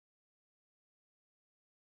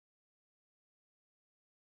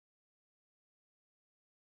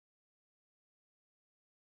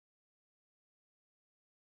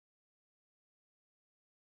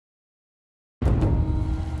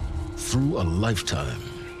Through a lifetime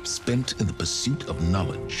spent in the pursuit of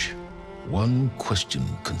knowledge, one question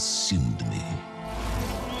consumed me.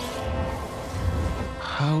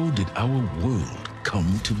 How did our world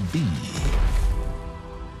come to be?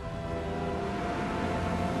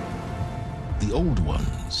 The old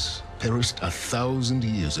ones perished 1,000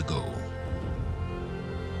 years ago,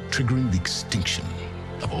 triggering the extinction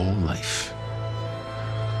of all life.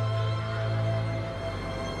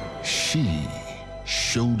 She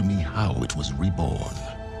showed me how it was reborn.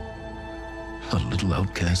 A little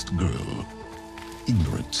outcast girl,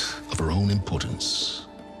 ignorant of her own importance.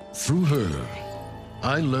 Through her,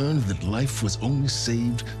 I learned that life was only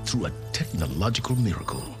saved through a technological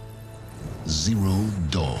miracle. Zero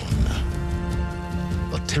Dawn.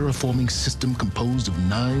 A terraforming system composed of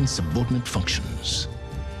 9 subordinate functions,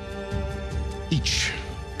 each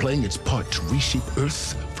playing its part to reshape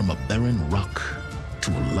Earth from a barren rock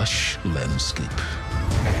to a lush landscape.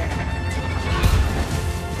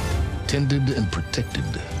 Tended and protected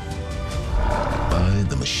by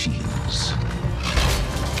the machines.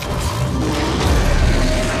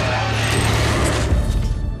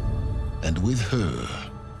 And with her,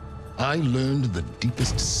 I learned the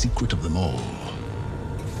deepest secret of them all.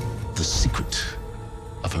 The secret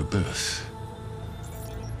of her birth.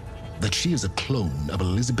 That she is a clone of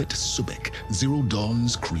Elizabeth Sobek, Zero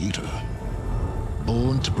Dawn's creator.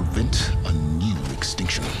 Born to prevent a new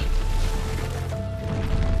extinction.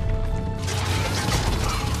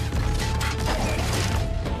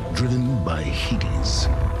 Driven by Hades,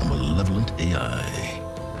 a malevolent AI.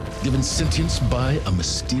 Given sentience by a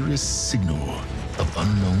mysterious signal of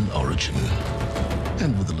unknown origin.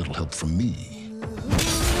 And with a little help from me,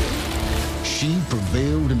 she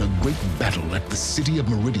prevailed in a great battle at the city of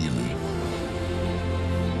Meridian,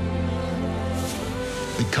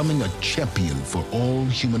 becoming a champion for all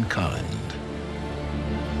humankind.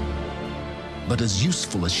 But as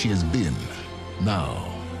useful as she has been,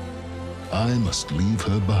 now I must leave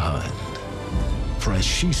her behind. For as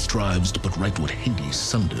she strives to put right what Hades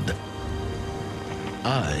sundered,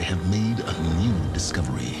 I have made a new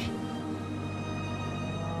discovery.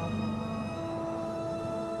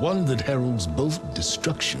 One that heralds both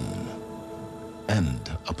destruction and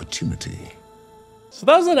opportunity. So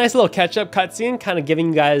that was a nice little catch-up cutscene, kind of giving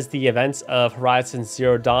you guys the events of Horizon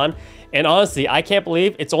Zero Dawn. And honestly, I can't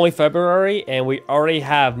believe it's only February and we already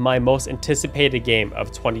have my most anticipated game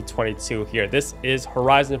of 2022 here. This is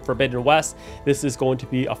Horizon Forbidden West. This is going to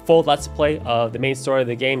be a full Let's Play of the main story of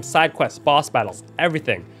the game, side quests, boss battles,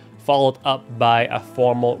 everything, followed up by a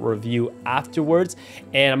formal review afterwards.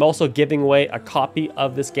 And I'm also giving away a copy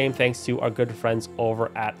of this game thanks to our good friends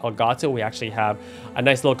over at Elgato. We actually have a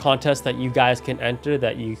nice little contest that you guys can enter,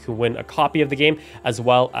 that you can win a copy of the game as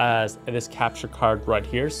well as this capture card right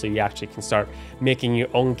here, so you actually can start making your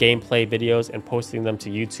own gameplay videos and posting them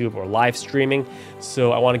to YouTube or live streaming.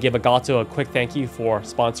 So I want to give Elgato a quick thank you for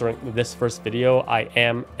sponsoring this first video. I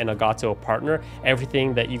am an Elgato partner.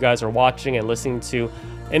 Everything that you guys are watching and listening to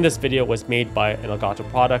in this video was made by an Elgato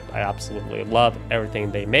product. I absolutely love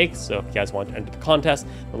everything they make. So if you guys want to enter the contest,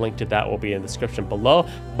 the link to that will be in the description below.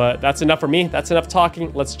 But that's enough for me. That's enough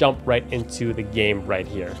talking. Let's jump right into the game right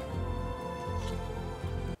here.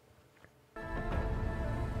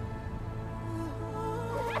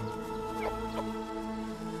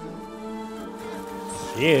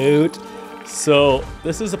 Cute. So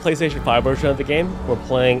this is a PlayStation 5 version of the game. We're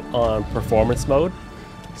playing on performance mode.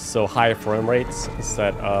 So higher frame rates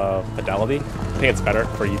instead of fidelity. I think it's better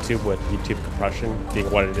for YouTube with YouTube compression being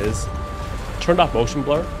what it is. Turned off motion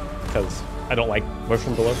blur because I don't like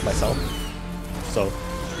motion blur myself. So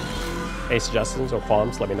any suggestions or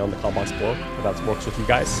qualms, let me know in the comment box below if that works with you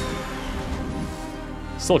guys.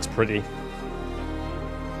 Still looks pretty.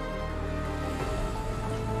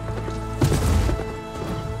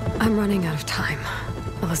 I'm running out of time,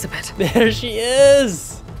 Elizabeth. There she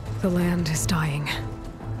is! The land is dying.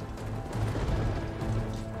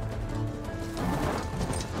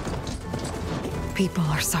 People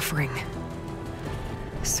are suffering.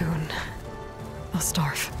 Soon, they'll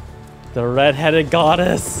starve. The red-headed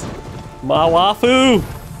goddess! Mawafu!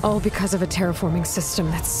 All because of a terraforming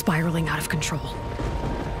system that's spiraling out of control.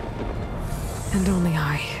 And only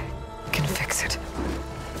I can fix it.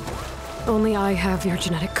 Only I have your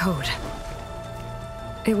genetic code.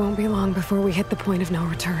 It won't be long before we hit the point of no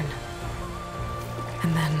return.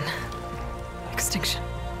 And then, extinction.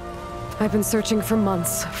 I've been searching for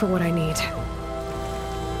months for what I need.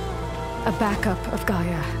 A backup of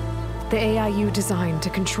Gaia, the AI you designed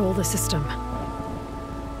to control the system.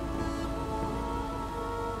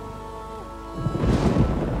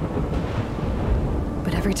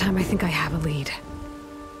 But every time I think I have a lead,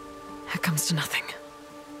 it comes to nothing.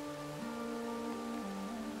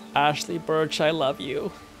 Ashley Birch, I love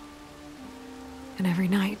you. And every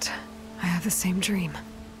night, I have the same dream.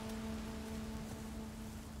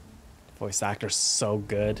 Voice actor's so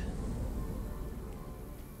good.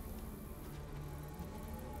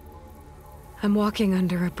 I'm walking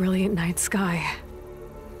under a brilliant night sky,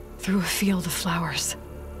 through a field of flowers.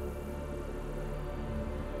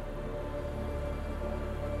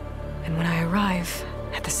 And when I arrive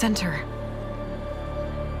at the center,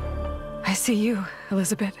 I see you,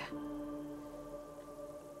 Elizabeth.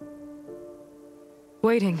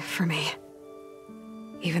 Waiting for me.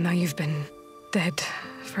 Even though you've been dead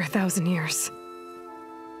for 1,000 years.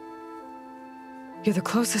 You're the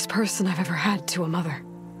closest person I've ever had to a mother.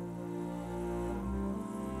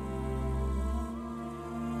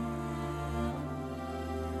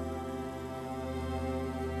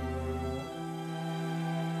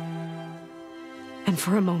 And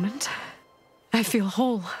for a moment, I feel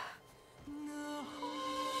whole.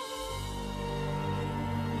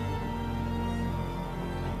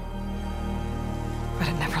 But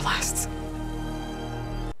it never lasts.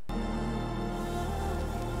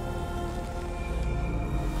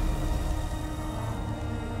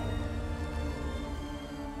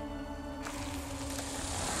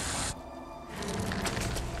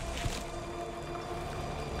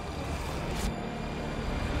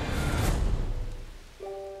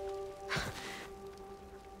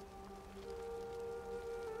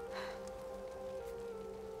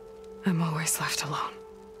 I'm always left alone.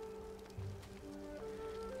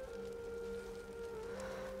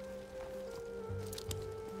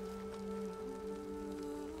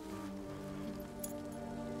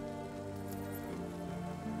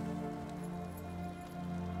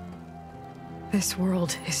 This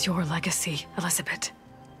world is your legacy, Elizabeth.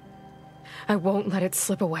 I won't let it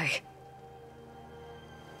slip away.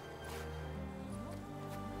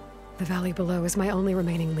 The valley below is my only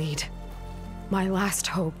remaining lead. My last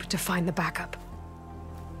hope to find the backup.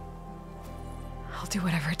 I'll do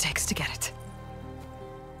whatever it takes to get it.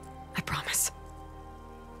 I promise.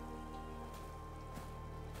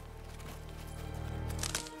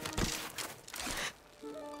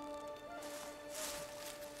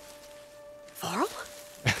 Varl?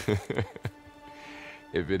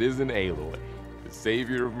 If it isn't Aloy, the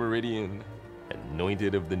savior of Meridian,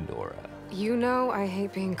 anointed of the Nora. You know I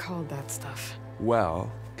hate being called that stuff. Well,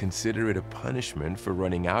 consider it a punishment for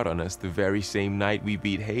running out on us the very same night we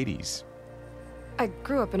beat Hades. I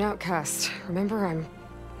grew up an outcast. Remember, I'm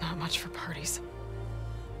not much for parties.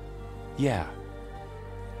 Yeah.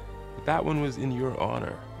 But that one was in your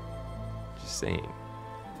honor. Just saying.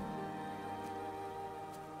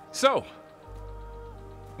 So,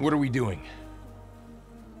 what are we doing?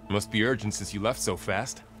 Must be urgent since you left so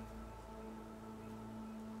fast.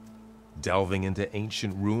 Delving into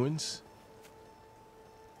ancient ruins?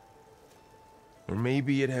 Or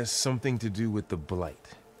maybe it has something to do with the Blight.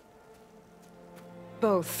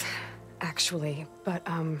 Both, actually, but,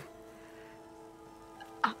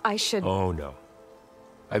 I should... Oh, no.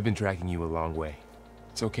 I've been tracking you a long way.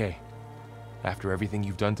 It's okay. After everything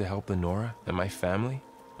you've done to help the Nora and my family,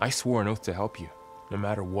 I swore an oath to help you, no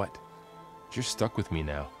matter what. You're stuck with me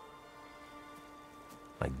now.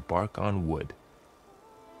 Like bark on wood.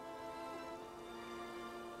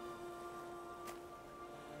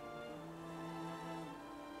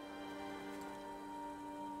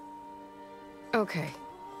 Okay,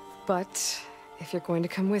 but if you're going to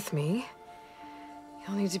come with me,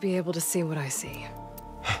 you'll need to be able to see what I see.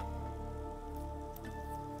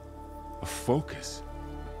 A focus?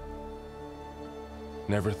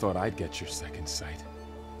 Never thought I'd get your second sight.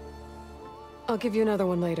 I'll give you another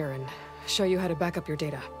one later and show you how to back up your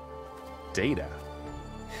data. Data?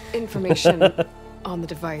 Information on the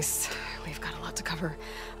device. We've got a lot to cover.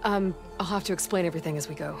 I'll have to explain everything as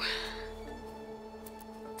we go.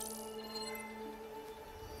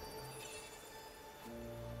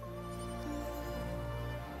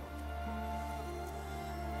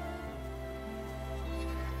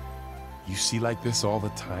 You see like this all the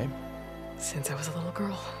time? Since I was a little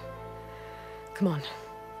girl. Come on.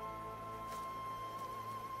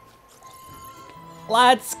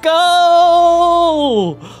 Let's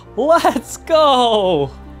go! Let's go!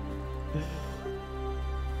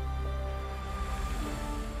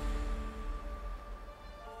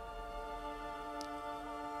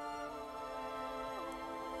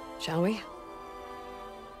 Shall we?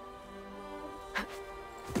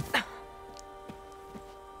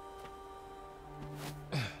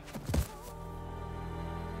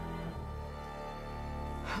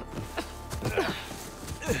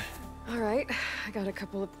 All right, I got a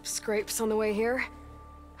couple of scrapes on the way here.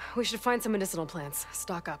 we should find some medicinal plants,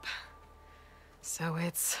 stock up. So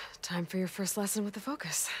it's time for your first lesson with the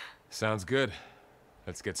Focus. Sounds good.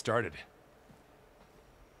 Let's get started.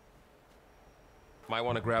 Might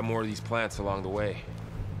want to grab more of these plants along the way.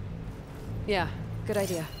 Yeah, good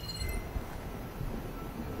idea.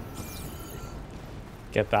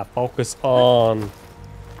 Get that focus on.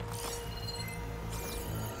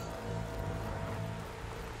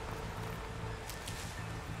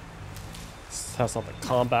 Let's test out the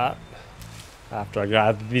combat. After I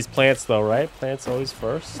grab these plants though, right? Plants always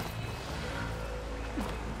first.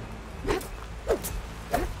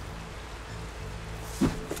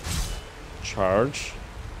 Charge.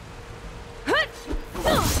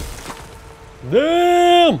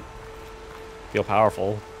 Damn! Feel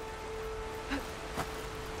powerful.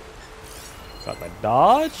 Got my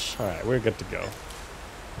dodge. Alright, we're good to go.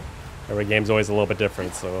 Every game's always a little bit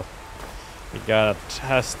different, so you gotta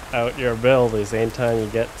test out your abilities anytime you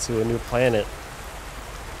get to a new planet.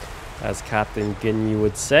 As Captain Ginyu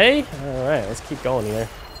would say. Alright, let's keep going here.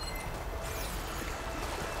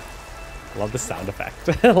 Love the sound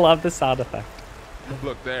effect. Love the sound effect.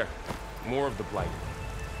 Look there. More of the blight.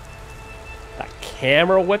 That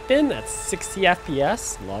camera whipping at 60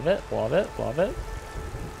 FPS. Love it, love it, love it.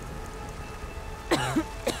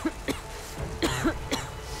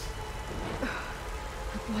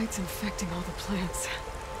 The blight's infecting all the plants.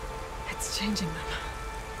 It's changing them.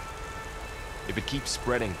 If it keeps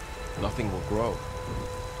spreading, nothing will grow.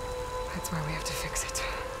 That's why we have to fix it.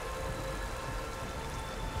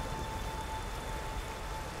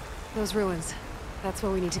 Those ruins. That's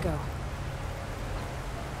where we need to go.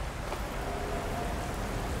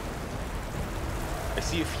 I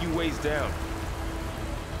see a few ways down.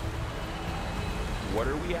 What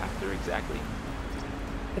are we after exactly?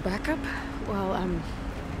 The backup? Well,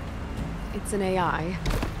 it's an AI.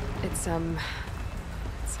 It's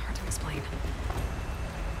hard to explain.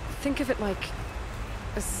 Think of it like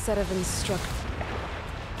a set of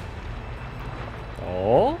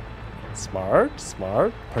Oh, smart,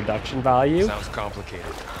 smart. Production value. Sounds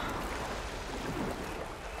complicated.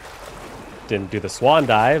 Didn't do the swan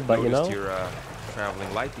dive, but you know. Noticed you're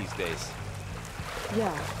traveling light these days.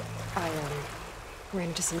 Yeah, I ran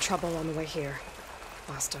into some trouble on the way here.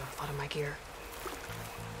 Lost a lot of my gear.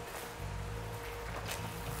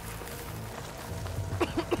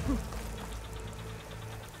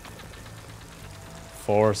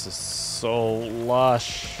 Forest is so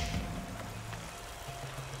lush.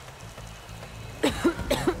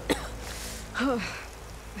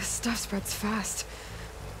 This stuff spreads fast.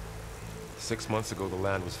 6 months ago, the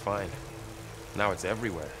land was fine. Now it's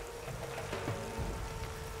everywhere.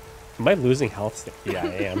 Am I losing health? Yeah, I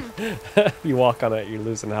am. You walk on it, you're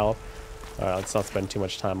losing health. Alright, let's not spend too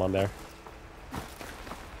much time on there.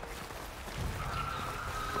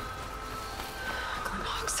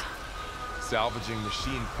 Glenhawks. Salvaging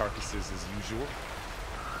machine carcasses as usual.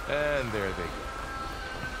 And there they go.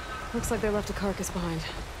 Looks like they left a carcass behind.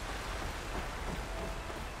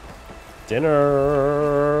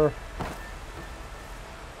 Dinner!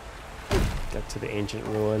 Get to the ancient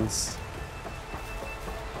ruins.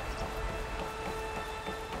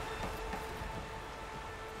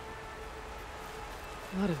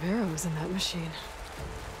 A lot of arrows in that machine.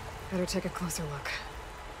 Better take a closer look.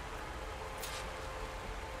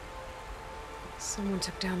 Someone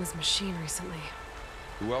took down this machine recently.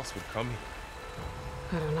 Who else would come here?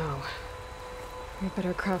 I don't know. We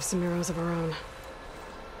better craft some arrows of our own.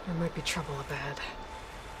 There might be trouble up ahead.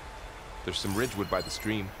 There's some ridgewood by the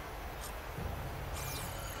stream.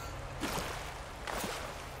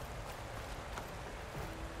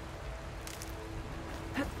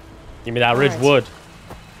 Give me that ridge Alright. wood.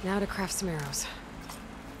 Now to craft some arrows.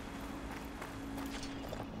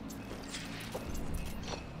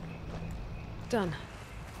 Done.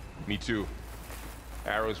 Me too.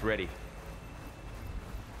 Arrows ready.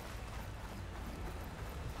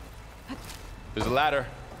 There's a ladder.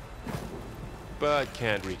 But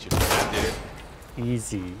can't reach it. That did it.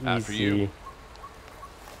 Easy, After easy. you.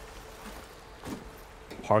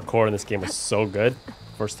 Parkour in this game was so good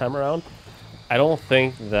first time around. I don't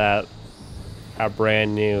think that a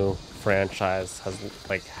brand new franchise has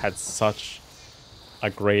had such a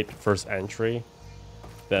great first entry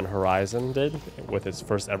than Horizon did with its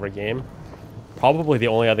first ever game. Probably the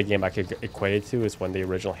only other game I could equate it to is when the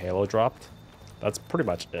original Halo dropped. That's pretty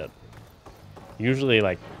much it. Usually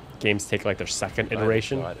games take their second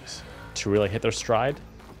iteration to really hit their stride.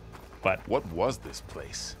 But what was this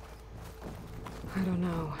place? I don't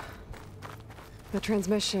know. The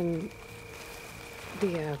transmission...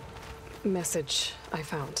 The, message I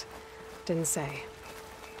found didn't say.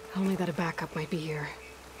 Only that a backup might be here.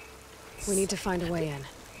 We need to find a way in.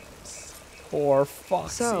 Poor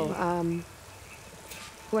Foxy. So,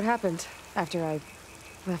 what happened after I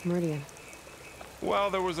left Meridian? Well,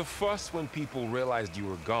 there was a fuss when people realized you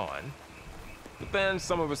were gone. But then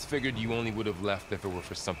some of us figured you only would have left if it were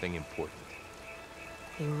for something important.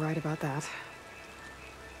 You were right about that.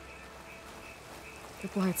 The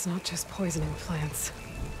blight's not just poisoning plants.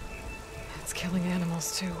 It's killing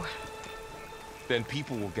animals, too. Then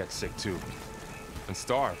people will get sick too. And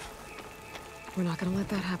starve. We're not gonna let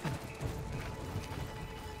that happen.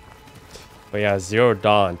 But yeah, Zero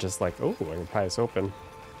Dawn, just like, oh, I can pry this open.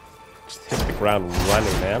 Just hit the ground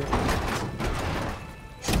running, man.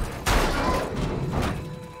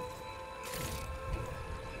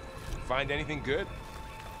 Find anything good?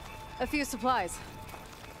 A few supplies.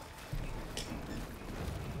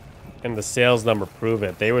 And the sales number prove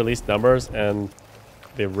it. They released numbers, and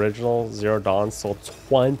the original Zero Dawn sold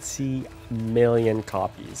 20 million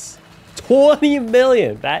copies. 20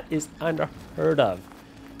 million! That is unheard of.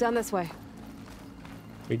 Down this way.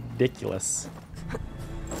 Ridiculous.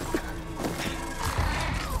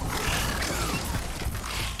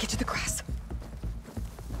 Get to the grass.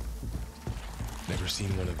 Never seen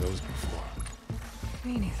one of those before.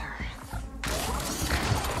 Me neither.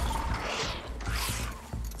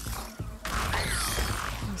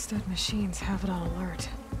 Those dead machines have it on alert.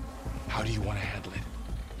 How do you want to handle it?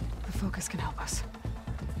 The focus can help us.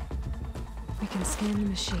 We can scan the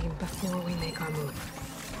machine before we make our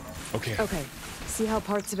move. Okay. Okay, see how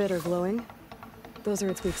parts of it are glowing? Those are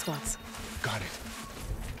its weak spots. Got it.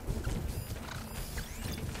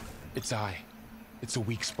 Its eye. It's a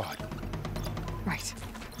weak spot. Right.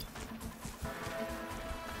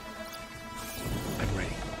 I'm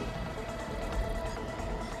ready.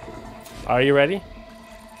 Are you ready?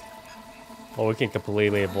 Well, we can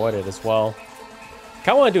completely avoid it as well.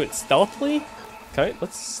 Kinda wanna do it stealthily. Okay,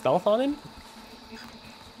 let's stealth on him.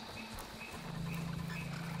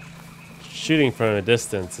 Shooting from a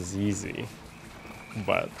distance is easy,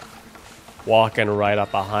 but walking right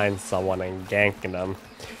up behind someone and ganking them.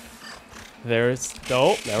 There's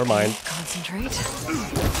no, never mind. Concentrate.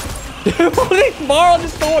 Marl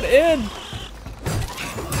just throw it in.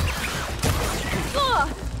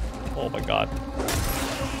 Oh my god.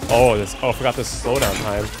 Oh, this. Oh, I forgot this slowdown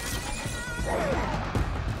time.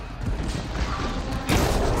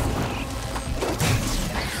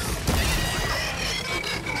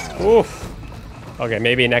 Oof. Okay,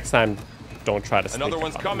 maybe next time, don't try to sneak Another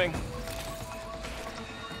one's up on coming. me.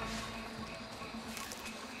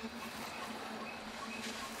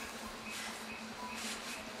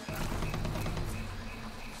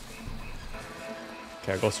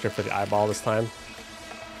 Okay, I'll go straight for the eyeball this time.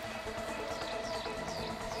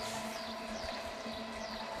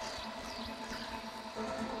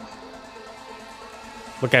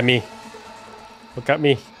 Look at me. Look at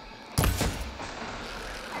me.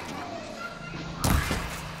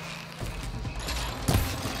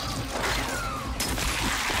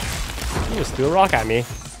 You just threw a rock at me.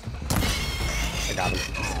 I got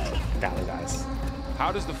him. Got him, guys.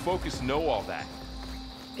 How does the focus know all that?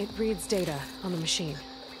 It reads data on the machine.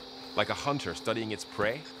 Like a hunter studying its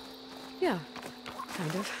prey? Yeah,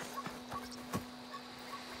 kind of.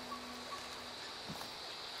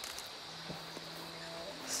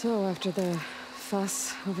 So, after the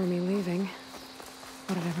fuss over me leaving,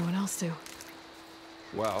 what did everyone else do?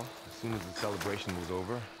 Well, as soon as the celebration was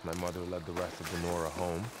over, my mother led the rest of the Nora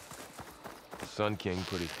home. The Sun King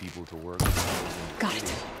put his people to work. Got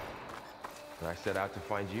it. And I set out to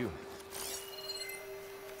find you.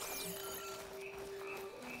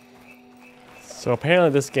 So apparently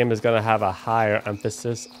this game is going to have a higher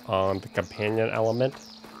emphasis on the companion element.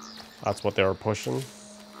 That's what they were pushing.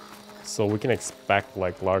 So we can expect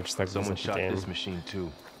like large segments Someone of the shot game. this machine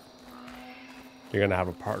too. You're going to have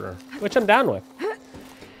a partner, which I'm down with.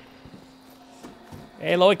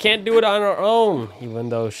 Aloy can't do it on her own, even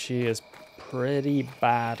though she is pretty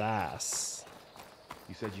badass.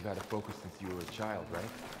 You said you've had a focus since you were a child, right?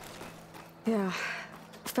 Yeah.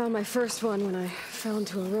 Found my first one when I fell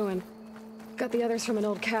into a ruin. Got the others from an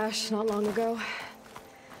old cache not long ago.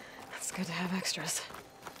 It's good to have extras.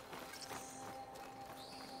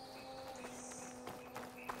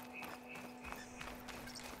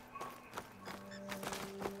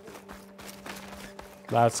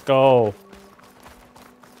 Let's go.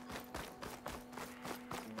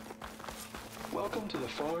 Welcome to the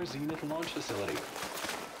Far Zenith launch facility.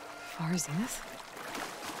 Far Zenith?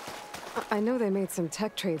 I know they made some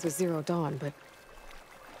tech trades with Zero Dawn, but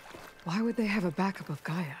why would they have a backup of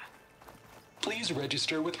Gaia? Please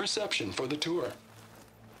register with reception for the tour.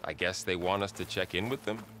 I guess they want us to check in with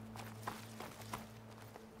them.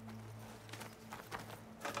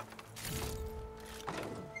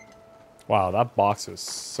 Wow, that box is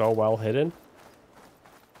so well hidden.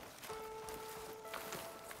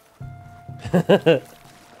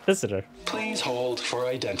 Visitor. Please hold for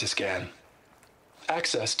identiscan.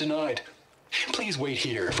 Access denied. Please wait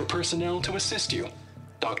here for personnel to assist you.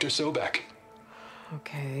 Dr. Sobek.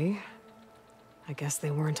 Okay. I guess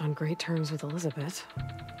they weren't on great terms with Elizabeth.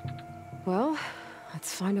 Well,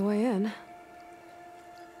 let's find a way in.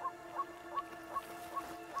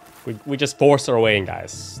 We just force our way in,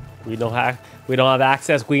 guys. We don't have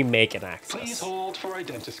access. We make an access. Please hold for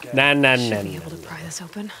identiscan. Nah. Should be able to pry this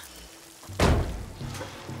open.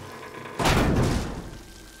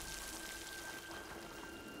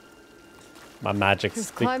 My magic's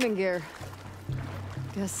There's climbing gear.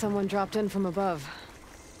 Guess someone dropped in from above.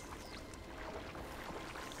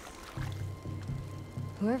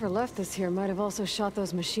 Whoever left this here might have also shot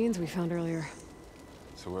those machines we found earlier.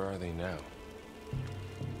 So where are they now?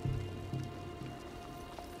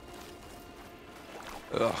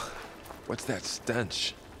 Ugh, what's that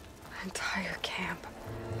stench? Entire camp.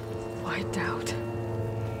 Wiped out.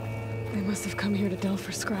 They must have come here to delve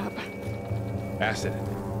for scrap. Acid.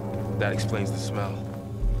 That explains the smell.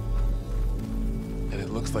 And it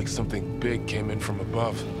looks like something big came in from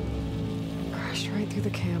above. Crashed right through the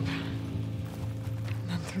camp. And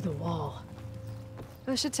then through the wall.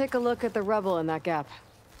 I should take a look at the rubble in that gap.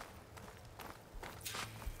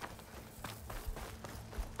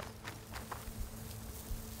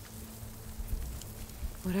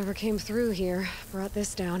 Whatever came through here brought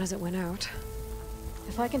this down as it went out.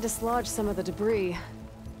 If I can dislodge some of the debris,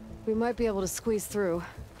 we might be able to squeeze through.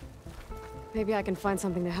 Maybe I can find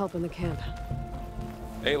something to help in the camp.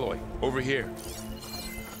 Aloy, over here.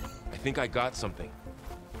 I think I got something.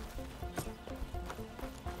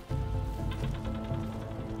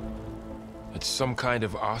 It's some kind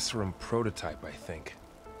of Oseram prototype, I think.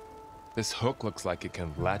 This hook looks like it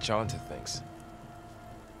can latch onto things.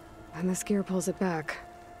 And this gear pulls it back.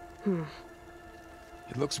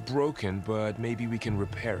 It looks broken, but maybe we can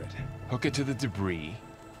repair it. Hook it to the debris.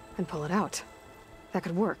 And pull it out. That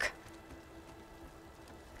could work.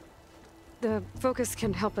 The focus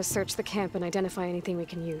can help us search the camp and identify anything we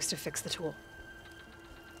can use to fix the tool.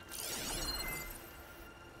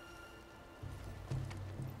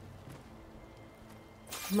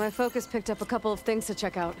 My focus picked up a couple of things to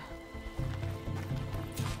check out.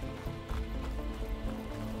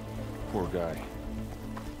 Poor guy.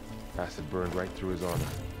 Acid burned right through his armor.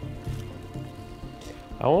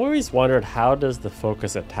 I always wondered, how does the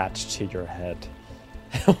focus attach to your head?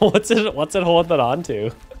 What's it holding on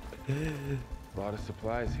to? A lot of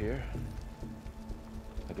supplies here.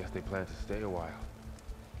 I guess they plan to stay a while.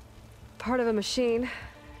 Part of a machine.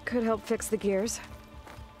 Could help fix the gears.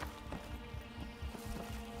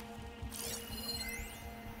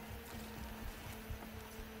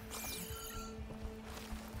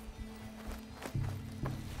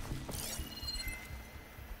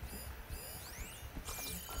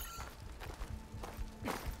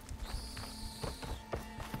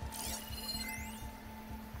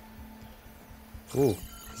 Ooh,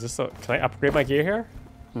 is this can I upgrade my gear here?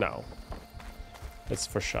 No. It's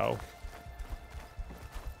for show.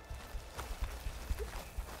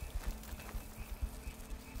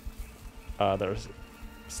 There's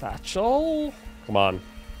satchel. Come on.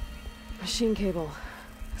 Machine cable.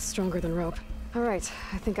 Stronger than rope. All right,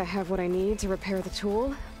 I think I have what I need to repair the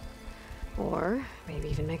tool. Or maybe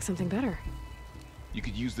even make something better. You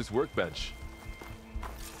could use this workbench.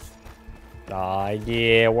 Ah,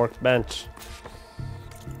 yeah, workbench.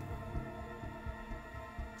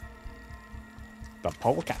 The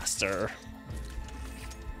polecaster.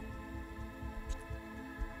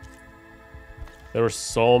 There were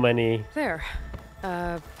so many. There.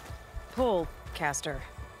 Pole caster.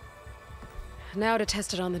 Now to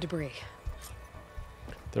test it on the debris.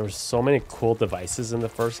 There were so many cool devices in the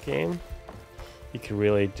first game. You could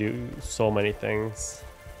really do so many things.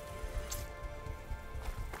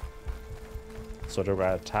 So do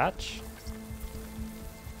I attach?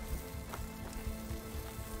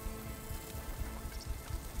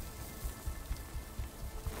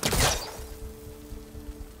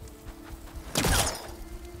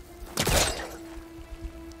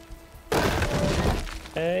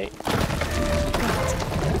 Hey.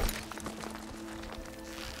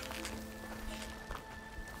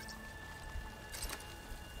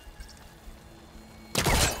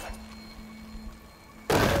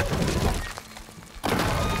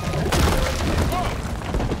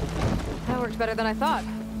 That worked better than I thought.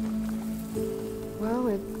 Well,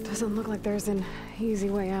 it doesn't look like there's an easy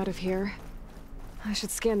way out of here. I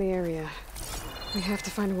should scan the area. We have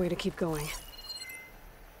to find a way to keep going.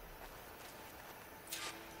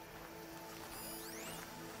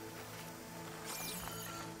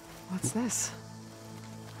 What's this?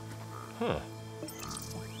 Huh.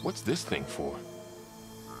 What's this thing for?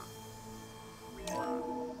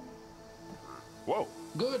 Whoa.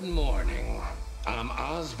 Good morning. I'm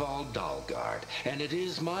Oswald Dalgard, and it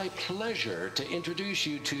is my pleasure to introduce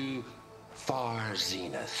you to Far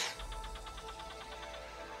Zenith.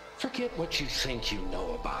 Forget what you think you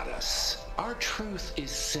know about us. Our truth is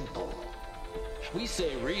simple. We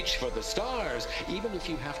say reach for the stars, even if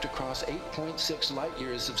you have to cross 8.6 light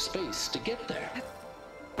years of space to get there.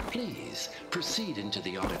 Please proceed into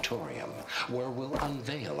the auditorium, where we'll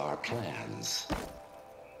unveil our plans.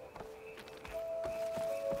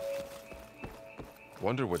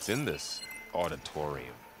 Wonder what's in this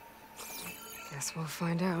auditorium. Guess we'll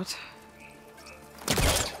find out.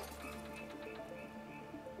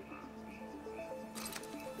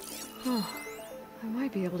 Oh, I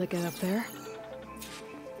might be able to get up there.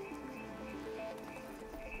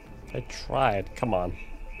 I tried. Come on.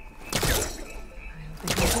 I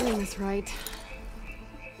don't think I'm doing this right.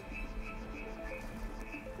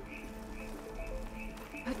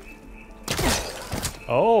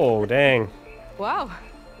 Oh, dang. Wow,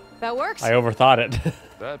 that works. I overthought it.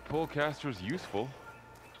 That pullcaster's useful.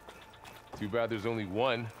 Too bad there's only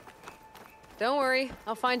one. Don't worry,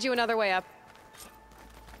 I'll find you another way up.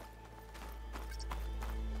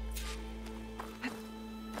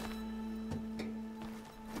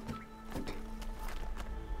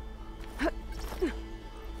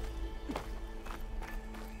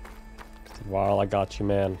 Wow, I got you,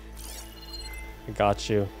 man. I got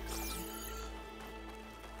you.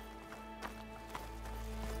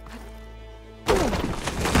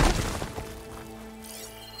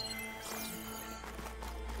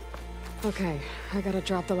 Okay, I gotta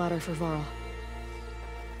drop the ladder for Varl.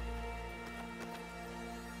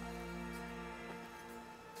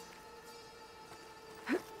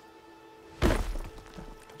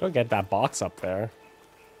 Don't get that box up there.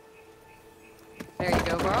 There you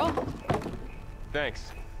go, Varl.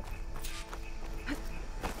 Thanks. Can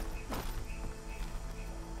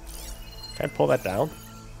I pull that down?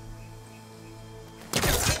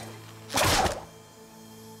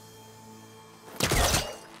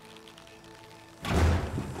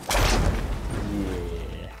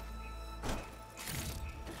 Yeah.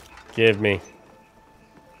 Give me.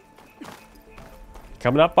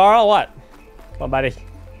 Coming up, Varl? What? Come on, buddy.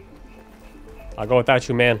 I'll go without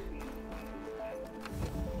you, man.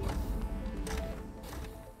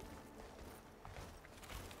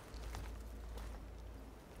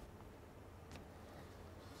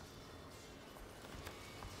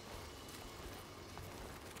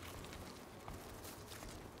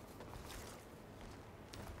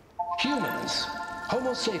 Humans,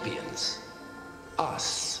 Homo sapiens,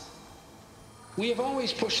 us. We have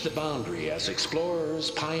always pushed the boundary as explorers,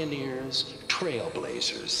 pioneers,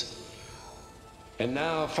 trailblazers. And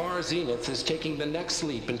now Far Zenith is taking the next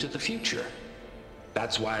leap into the future.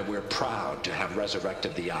 That's why we're proud to have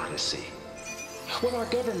resurrected the Odyssey. When our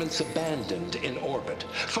government's abandoned in orbit,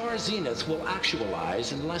 Far Zenith will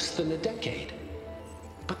actualize in less than a decade.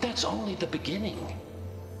 But that's only the beginning.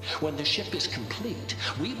 When the ship is complete,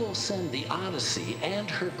 we will send the Odyssey and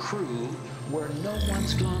her crew where no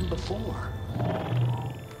one's gone before.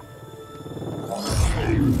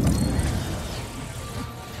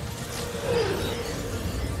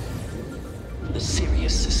 The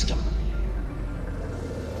Sirius system.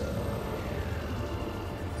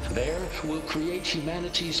 There, we'll create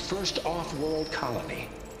humanity's first off-world colony.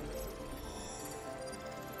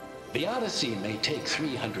 The Odyssey may take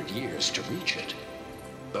 300 years to reach it.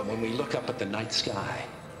 But when we look up at the night sky,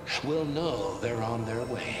 we'll know they're on their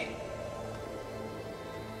way.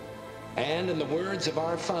 And in the words of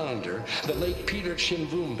our founder, the late Peter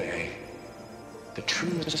Chimvumbe, the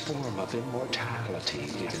truest form of immortality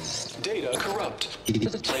is... Data corrupt.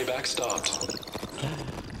 Playback stopped.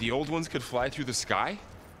 The old ones could fly through the sky?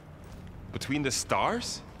 Between the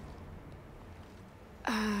stars?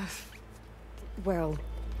 Well,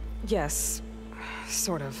 yes,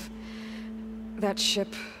 sort of. That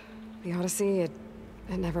ship, the Odyssey, it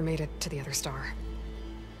never made it to the other star.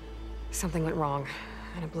 Something went wrong,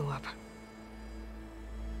 and it blew up.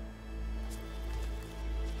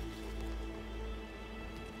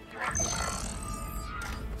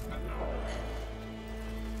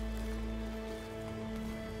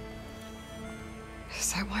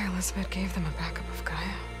 Is that why Elizabeth gave them a backup of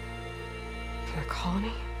Gaia? For their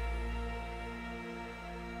colony?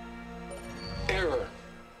 Error.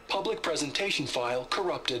 Public presentation file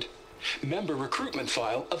corrupted. Member recruitment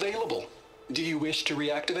file available. Do you wish to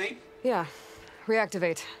reactivate? Yeah,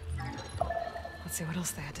 reactivate. Let's see what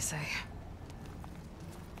else they had to say.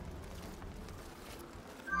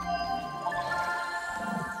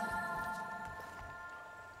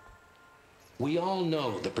 We all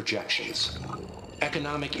know the projections.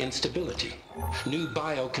 Economic instability, new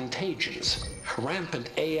biocontagions,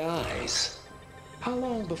 rampant AIs. How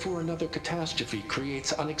long before another catastrophe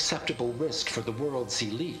creates unacceptable risk for the world's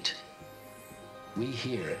elite? We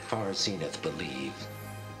here at Far Zenith believe,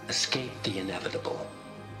 escape the inevitable.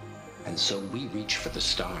 And so we reach for the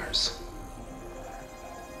stars.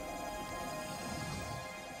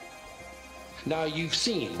 Now you've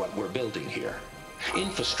seen what we're building here.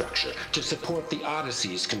 Infrastructure to support the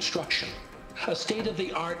Odyssey's construction. A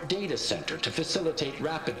state-of-the-art data center to facilitate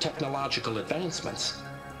rapid technological advancements.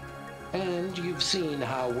 And you've seen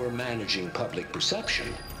how we're managing public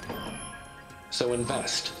perception. So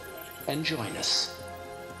invest and join us.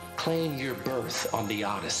 Claim your berth on the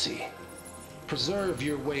Odyssey. Preserve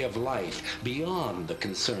your way of life beyond the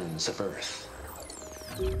concerns of Earth.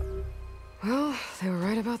 Well, they were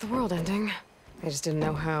right about the world ending. I just didn't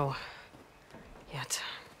know how. Yet.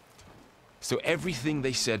 So everything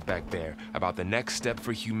they said back there about the next step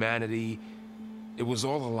for humanity, it was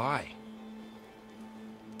all a lie.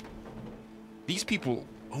 These people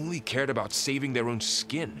only cared about saving their own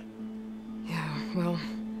skin. Yeah, well,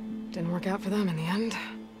 didn't work out for them in the end.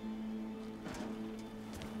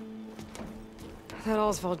 That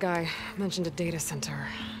Oswald guy mentioned a data center.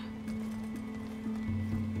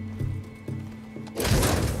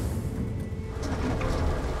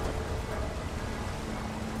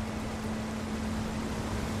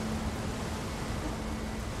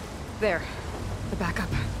 There. The backup.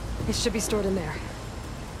 It should be stored in there.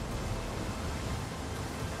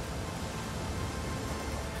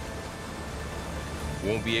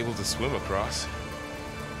 Won't be able to swim across.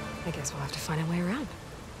 I guess we'll have to find a way around.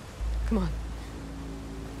 Come on.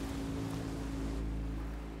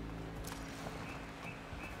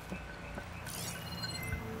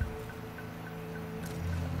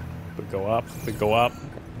 We go up, we go up.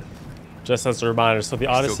 Just as a reminder, so the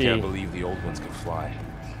I Odyssey... still can't believe the old ones could fly.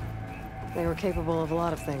 They were capable of a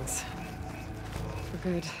lot of things. For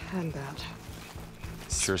good and bad.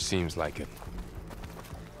 Sure seems like it.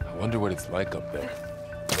 I wonder what it's like up there,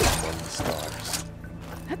 among the stars.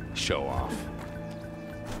 Show off.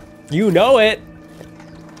 You know it!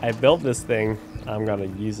 I built this thing. I'm gonna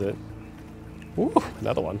use it. Ooh,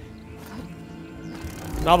 another one.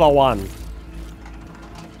 Another one.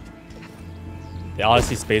 The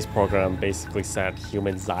Odyssey space program basically sent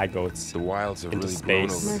human zygotes The wilds have into really grown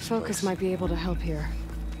space. over My this focus place. might be able to help here.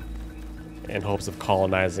 in hopes of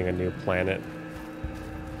colonizing a new planet.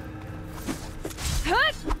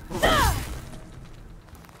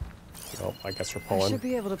 Oh, I guess we're I pulling. should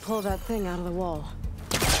be able to pull that thing out of the wall.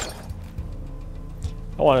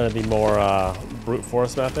 I wanted the more brute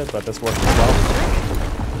force method, but this works as well.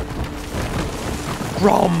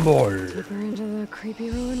 Crumble! Deeper into the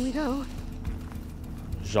creepy ruin we go.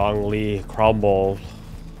 Zhongli crumble.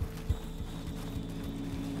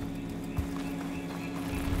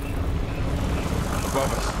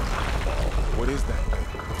 Above us. What is that?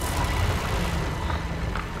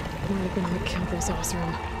 Might have been what killed those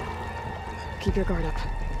Osram. Keep your guard up.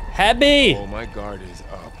 Heavy! Oh, my guard is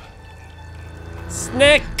up.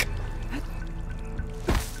 Snake!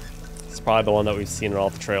 It's probably the one that we've seen in all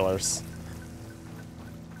the trailers.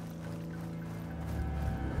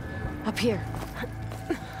 Up here.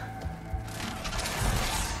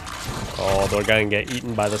 Oh, they're gonna get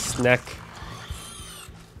eaten by the snake.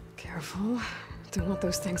 Careful. Don't want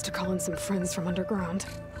those things to call in some friends from underground.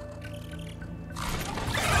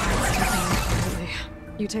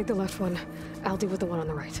 You take the left one. I'll deal with the one on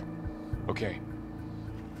the right. Okay.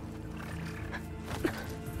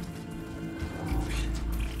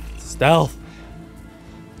 Stealth.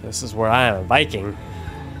 This is where I am, a Viking.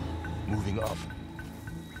 Moving up.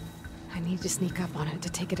 I need to sneak up on it to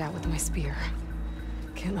take it out with my spear.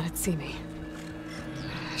 Can't let it see me.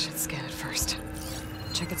 I should scan it first.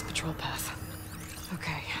 Check its patrol path.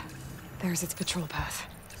 Okay, there's its patrol path.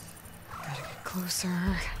 Gotta get closer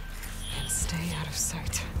and stay out of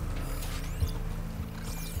sight.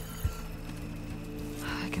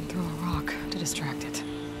 I can throw a rock to distract it.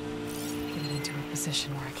 Get it into a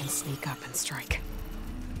position where I can sneak up and strike.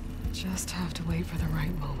 Just have to wait for the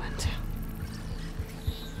right moment.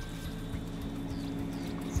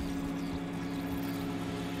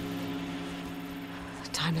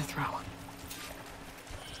 Time to throw.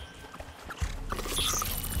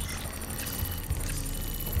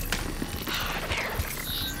 There.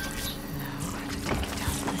 Now, to take it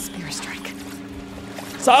down with a spear strike.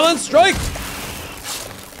 Silent strike!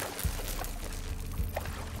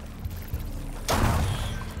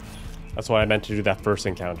 That's why I meant to do that first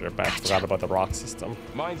encounter, but I forgot about the rock system.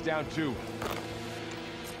 Mine's down too.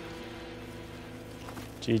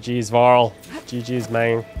 GG's, Varl. GG's,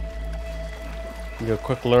 man. You're a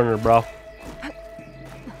quick learner, bro.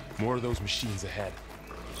 More of those machines ahead.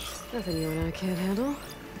 Nothing you and I can't handle.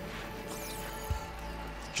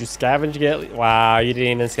 Did you scavenge it? Wow, you didn't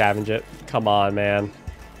even scavenge it. Come on, man.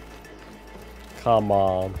 Come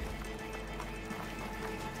on.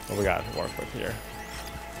 What we got to work with here?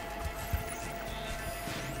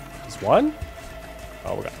 Just one?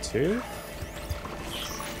 Oh, we got two.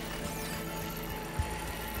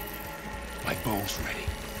 My bow's ready.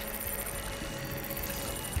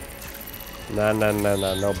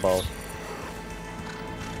 No bow.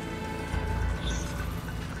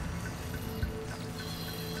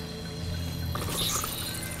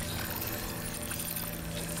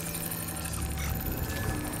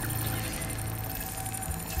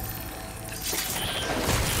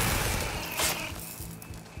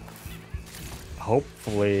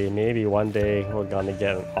 Hopefully, maybe one day we're gonna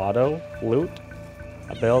get an auto loot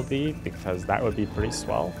ability, because that would be pretty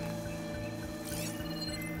swell.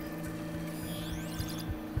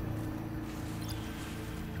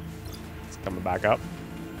 It's coming back up.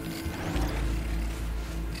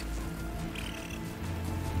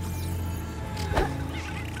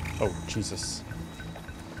 Oh, Jesus.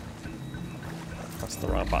 Press the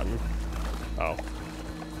wrong button. Oh,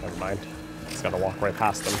 never mind. Just gotta walk right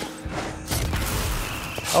past them.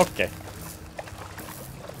 Okay.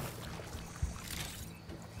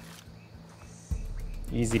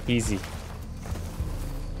 Easy peasy.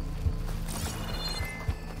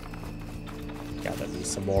 Gotta need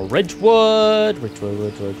some more Ridgewood.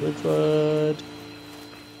 Ridgewood.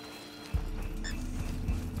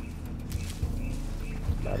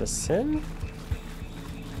 Medicine?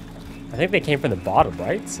 I think they came from the bottom,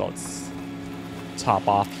 right? So let's top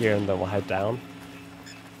off here and then we'll head down.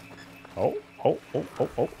 Oh,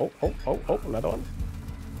 another one.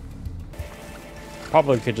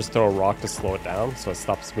 Probably could just throw a rock to slow it down so it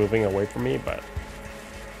stops moving away from me, but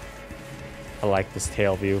I like this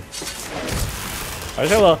tail view. I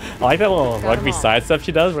like that little rugby side stuff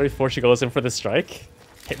she does right before she goes in for the strike.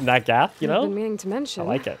 Hitting that gap, you know? I've been meaning to mention. I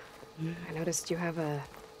like it. I noticed you have a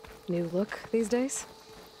new look these days.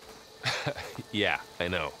 Yeah, I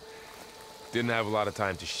know. Didn't have a lot of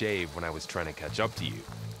time to shave when I was trying to catch up to you.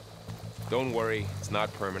 Don't worry, it's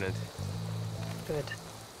not permanent. Good.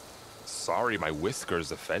 Sorry my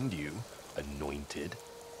whiskers offend you, anointed.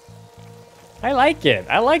 I like it.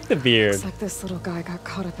 I like the beard. Looks like this little guy got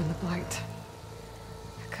caught up in the blight.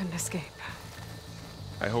 I couldn't escape.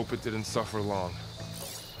 I hope it didn't suffer long.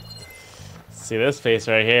 See this face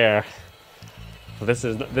right here.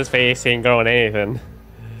 This face ain't going anything.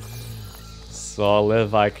 So I'll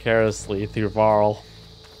live vicariously through Varl.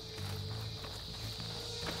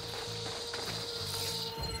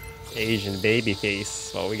 Asian baby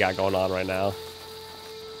face. What we got going on right now?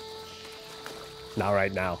 Not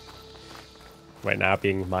right now. Right now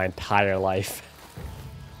being my entire life.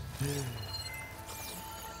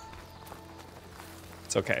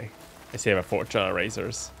 It's okay. I save a fortune on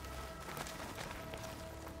razors.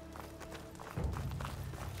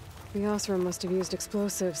 The Osram must have used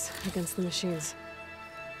explosives against the machines.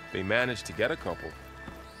 They managed to get a couple.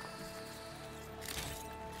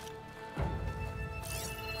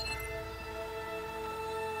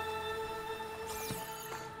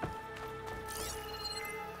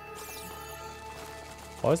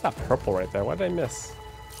 What is that purple right there? What did I miss?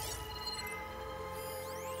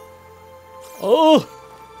 Oh!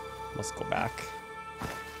 Let's go back.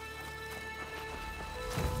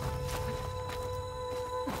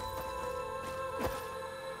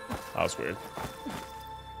 That was weird.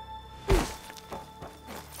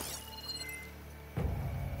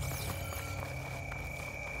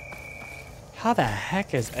 How the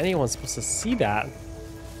heck is anyone supposed to see that?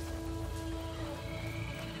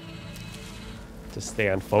 Just stay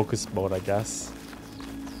on focus mode, I guess.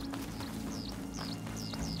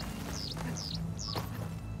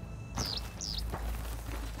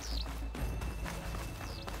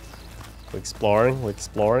 We're exploring,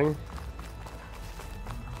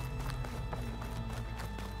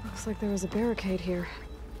 Looks like there was a barricade here.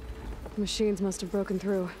 The machines must have broken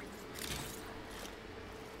through.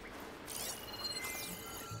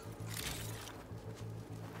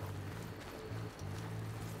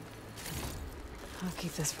 I'll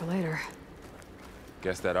keep this for later.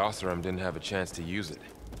 Guess that Osram didn't have a chance to use it.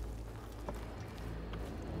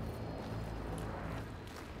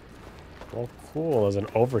 Oh, cool. There's an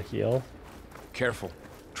overheal. Careful.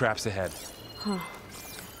 Traps ahead. Huh.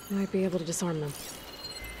 Might be able to disarm them.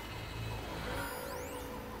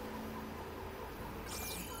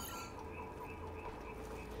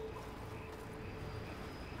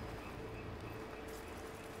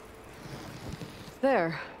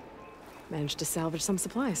 there. Managed to salvage some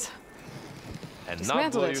supplies. And not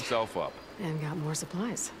Dismantled blow it. yourself up. And got more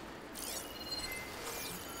supplies.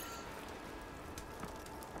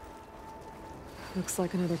 Looks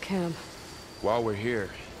like another camp. While we're here,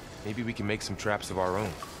 maybe we can make some traps of our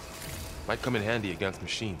own. Might come in handy against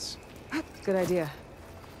machines. Good idea.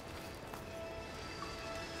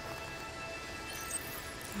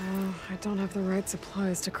 I don't have the right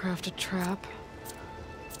supplies to craft a trap.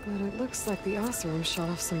 But it looks like the Oseram shot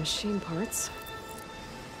off some machine parts.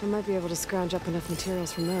 I might be able to scrounge up enough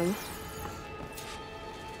materials from them.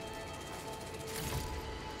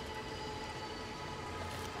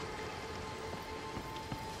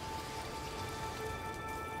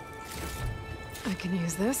 I can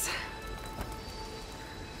use this.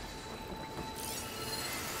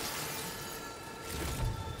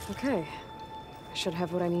 Okay. I should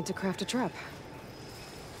have what I need to craft a trap.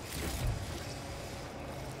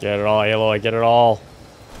 Get it all, Aloy, get it all.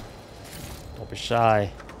 Don't be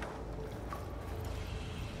shy.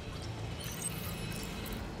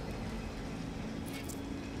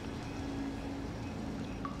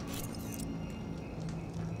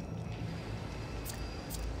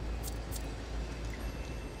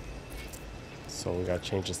 So we gotta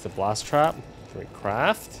change this to blast trap. Can we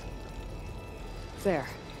craft? There.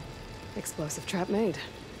 Explosive trap made.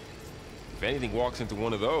 If anything walks into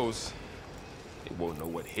one of those, it won't know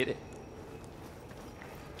what hit it.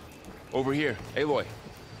 Over here, Aloy.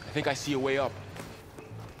 I think I see a way up.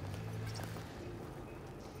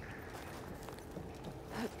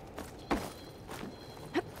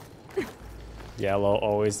 Yellow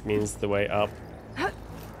always means the way up.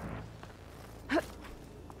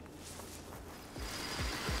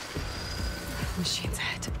 Machine's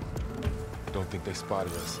ahead. Don't think they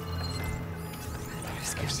spotted us.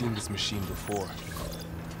 I've seen this machine before.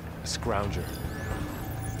 A scrounger.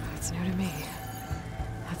 It's new to me.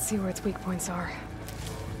 Let's see where its weak points are.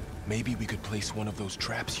 Maybe we could place one of those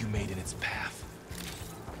traps you made in its path.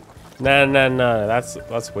 No,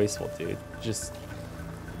 that's wasteful, dude. You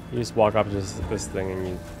just walk up to this thing and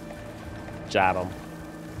you jab him.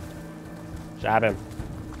 Jab him.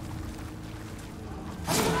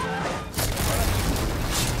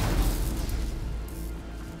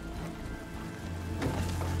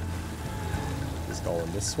 He's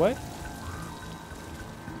going this way.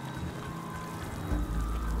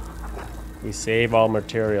 We save all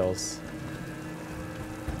materials.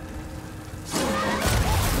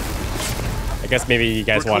 I guess maybe you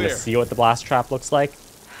guys want to see what the blast trap looks like.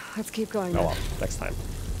 Let's keep going. Oh well, next time.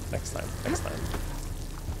 Next time. Next time.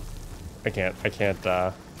 I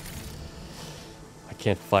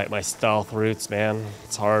can't fight my stealth roots, man.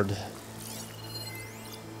 It's hard.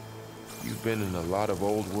 You've been in a lot of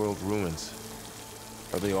old world ruins.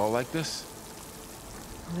 Are they all like this?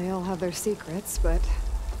 They all have their secrets, but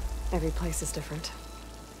every place is different.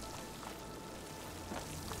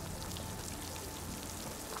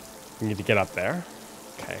 You need to get up there.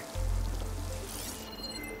 Okay.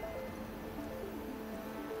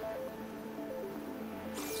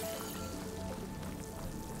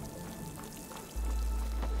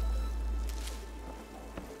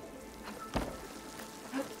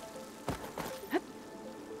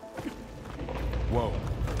 Whoa.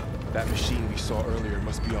 That machine we saw earlier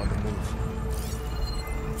must be on the move.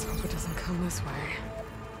 Let's hope it doesn't come this way.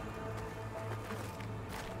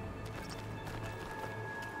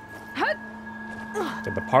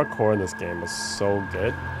 Dude, the parkour in this game is so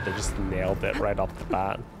good. They just nailed it right off the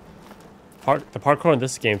bat. The parkour in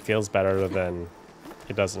this game feels better than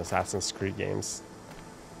it does in Assassin's Creed games.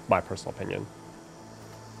 My personal opinion.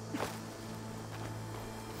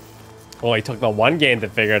 Well, it took the one game to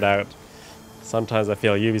figure it out. Sometimes I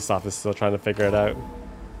feel Ubisoft is still trying to figure it out.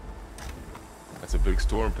 That's a big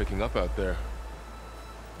storm picking up out there.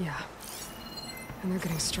 Yeah. And they're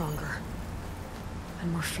getting stronger.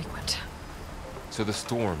 And more frequent. So the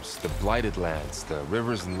storms, the blighted lands, the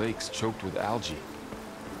rivers and lakes choked with algae.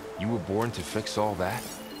 You were born to fix all that?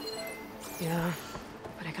 Yeah.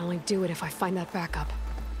 But I can only do it if I find that backup.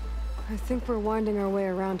 I think we're winding our way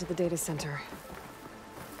around to the data center.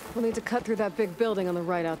 We'll need to cut through that big building on the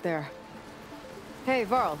right out there. Hey,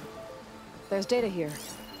 Varl. There's data here.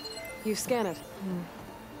 You scan it.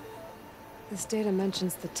 This data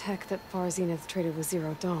mentions the tech that Far Zenith traded with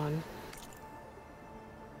Zero Dawn.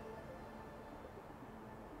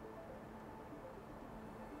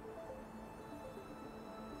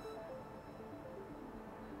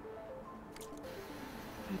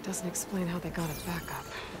 But it doesn't explain how they got it back up.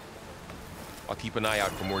 I'll keep an eye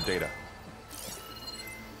out for more data.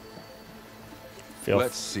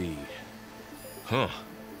 Let's see. Huh.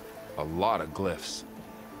 A lot of glyphs.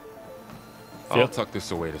 I'll tuck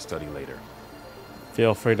this away to study later.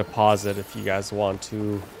 Feel free to pause it if you guys want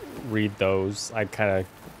to read those. I kind of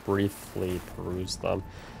briefly peruse them.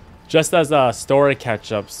 Just as a story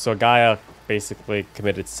catch-up, so Gaia basically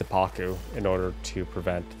committed seppuku in order to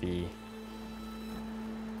prevent the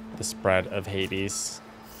spread of Hades.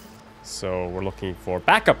 So we're looking for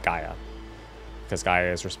backup Gaia, because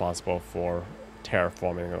Gaia is responsible for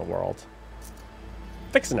terraforming the world,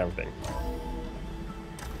 fixing everything.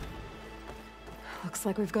 Looks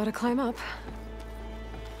like we've got to climb up.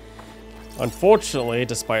 Unfortunately,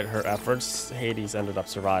 despite her efforts, Hades ended up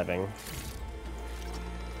surviving.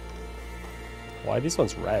 Why are these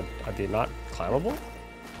ones red? Are they not climbable?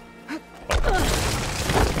 Oh.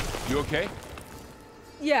 You okay?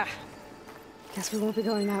 Yeah. Guess we won't be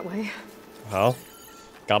going that way. Well,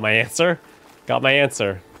 got my answer. Got my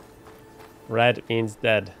answer. Red means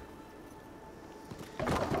dead.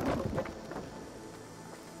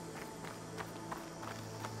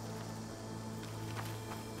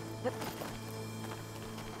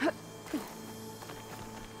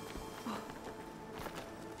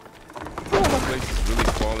 This place is really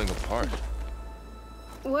falling apart.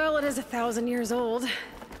 Well, it is 1,000 years old.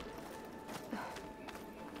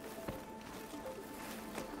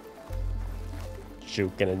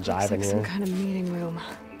 Juking and Looks like jiving some here. kind of meeting room.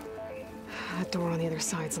 That door on the other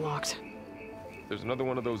side's locked. There's another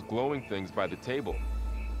one of those glowing things by the table.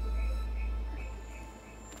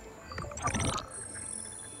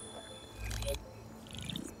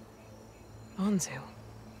 Anzu.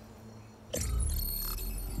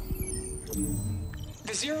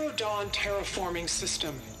 The Zero Dawn terraforming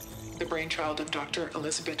system, the brainchild of Dr.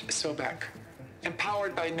 Elizabeth Sobek.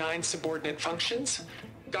 Empowered by 9 subordinate functions,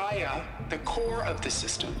 Gaia, the core of the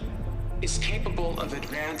system, is capable of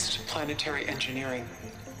advanced planetary engineering,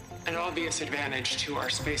 an obvious advantage to our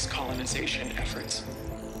space colonization efforts.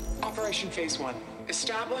 Operation Phase 1.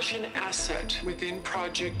 Establish an asset within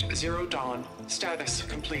Project Zero Dawn. Status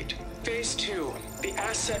complete. Phase 2. The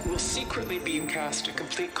asset will secretly beamcast a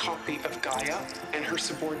complete copy of Gaia and her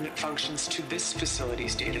subordinate functions to this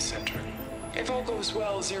facility's data center. If all goes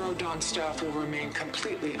well, Zero Dawn staff will remain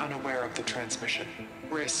completely unaware of the transmission.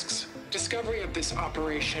 Risks. Discovery of this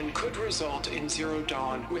operation could result in Zero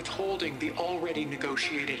Dawn withholding the already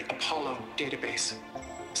negotiated Apollo database.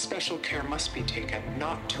 Special care must be taken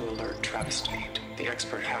not to alert Travis Tate, the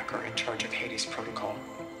expert hacker in charge of Hades Protocol.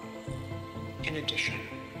 In addition,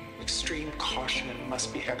 extreme caution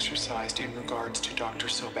must be exercised in regards to Dr.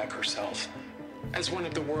 Sobek herself. As one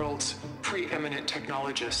of the world's preeminent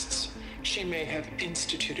technologists, she may have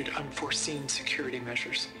instituted unforeseen security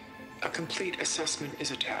measures. A complete assessment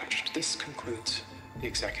is attached. This concludes the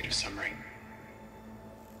executive summary.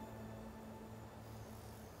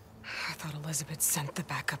 I thought Elizabeth sent the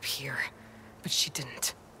backup here, but she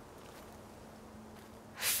didn't.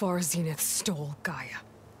 Far Zenith stole Gaia.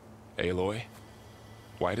 Aloy,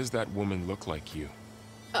 why does that woman look like you?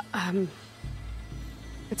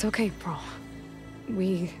 It's okay, Pearl.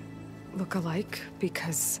 We look alike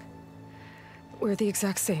because we're the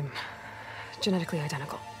exact same. Genetically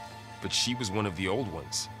identical. But she was one of the old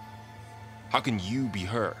ones. How can you be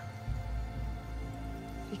her?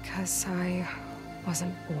 Because I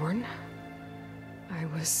wasn't born. I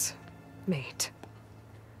was made.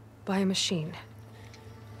 By a machine.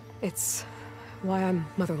 It's why I'm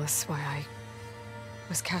motherless, why I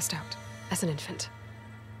was cast out as an infant.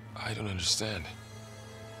 I don't understand.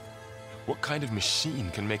 What kind of machine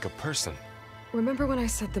can make a person? Remember when I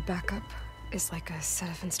said the backup is like a set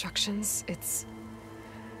of instructions? It's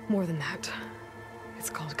more than that. It's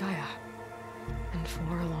called Gaia. And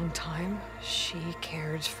for a long time, she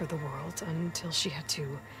cared for the world until she had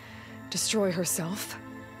to destroy herself.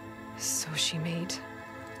 So she made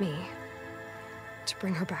me to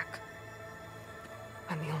bring her back.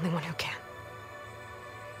 I'm the only one who can.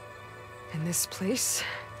 And this place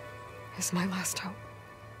is my last hope.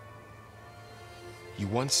 You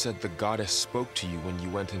once said the goddess spoke to you when you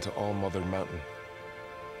went into All-Mother Mountain.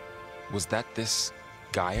 Was that this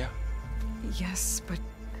Gaia? Yes, but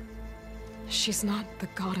she's not the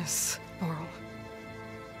goddess, Laurel.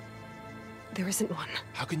 There isn't one.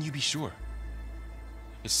 How can you be sure?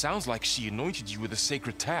 It sounds like she anointed you with a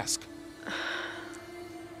sacred task.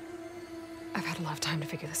 I've had a lot of time to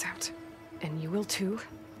figure this out. And you will too,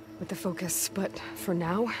 with the focus. But for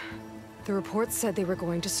now, the reports said they were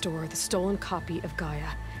going to store the stolen copy of Gaia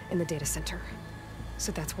in the data center.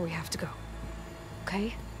 So that's where we have to go.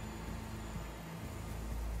 Okay?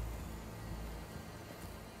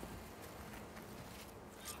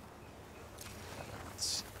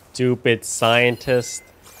 Stupid scientist.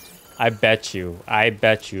 I bet you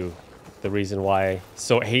the reason why.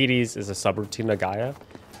 So Hades is a subroutine of Gaia.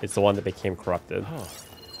 It's the one that became corrupted. Huh.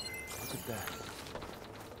 Look at that.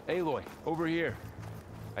 Aloy, over here.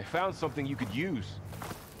 I found something you could use.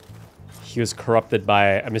 He was corrupted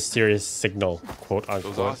by a mysterious signal, quote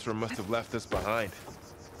unquote. Those Ostrom must have left us behind.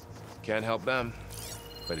 Can't help them,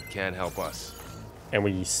 but it can help us. And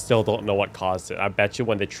we still don't know what caused it. I bet you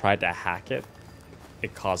when they tried to hack it,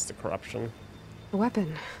 it caused the corruption. A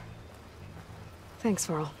weapon. Thanks,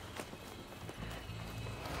 Varl.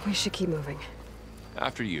 We should keep moving.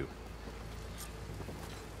 After you.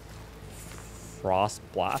 Frost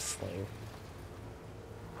Blastling.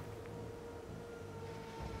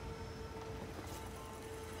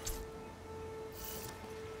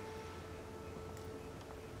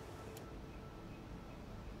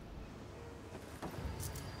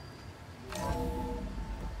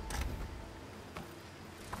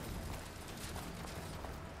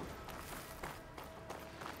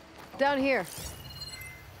 Down here.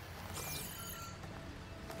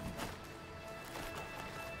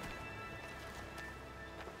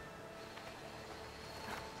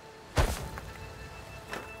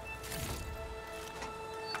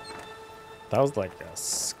 That was like a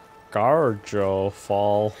Scarjo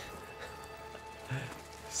fall.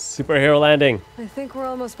 Superhero landing. I think we're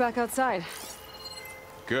almost back outside.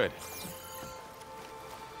 Good.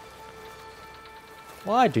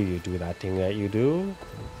 Why do you do that thing that you do?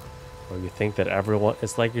 Or you think that everyone,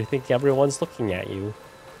 it's like you think everyone's looking at you.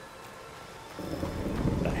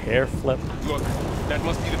 The hair flip. Look, that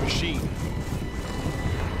must be the machine.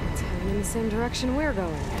 It's heading in the same direction we're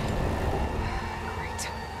going. Great.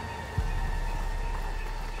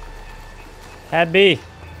 Had B.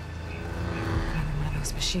 Another one of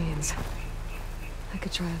those machines. I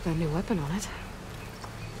could try out that new weapon on it.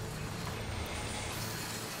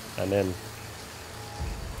 I'm in.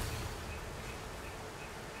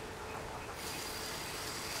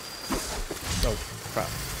 Oh, crap.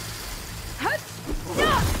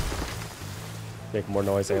 Make more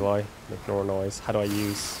noise, Aloy. Make more noise. How do I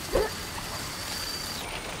use?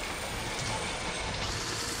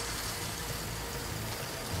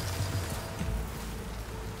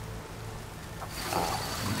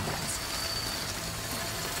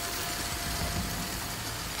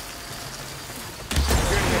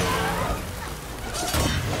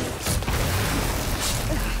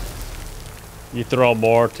 You throw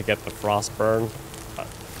more to get the frost burn, but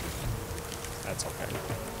that's okay.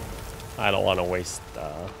 I don't want to waste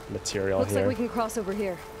material Looks here. like we can cross over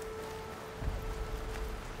here.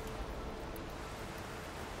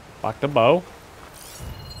 Back to bow.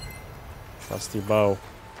 Trusty bow.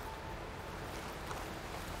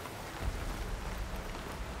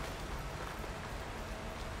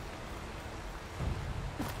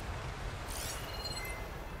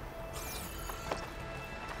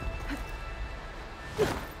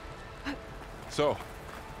 So,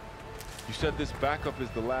 you said this backup is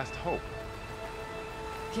the last hope.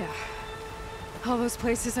 Yeah. All those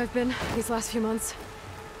places I've been these last few months,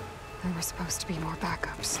 there were supposed to be more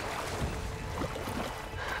backups.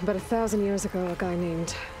 But 1,000 years ago, a guy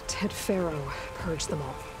named Ted Faro purged them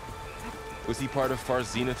all. Was he part of Far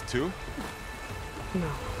Zenith too? No.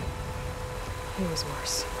 He was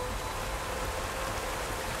worse.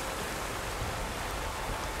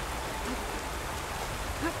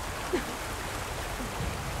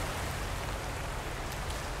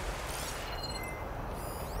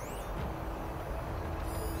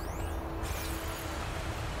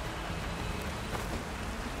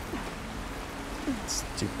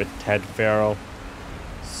 Stupid Ted Faro.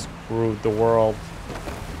 Screwed the world.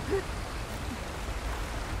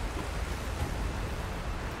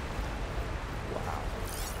 Wow.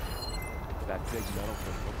 That big metal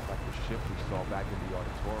thing looks like the ship we saw back in the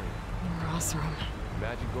auditorium. More Osram.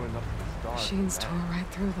 Imagine going up to the stars. Machines with tore that. right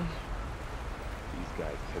through them. These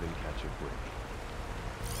guys couldn't catch a break.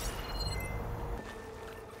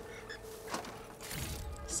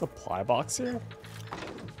 Supply box here?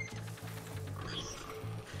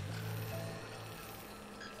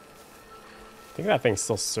 I think that thing's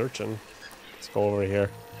still searching. Let's go over here.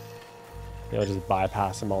 Maybe I'll just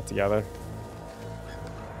bypass him altogether.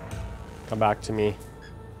 Come back to me.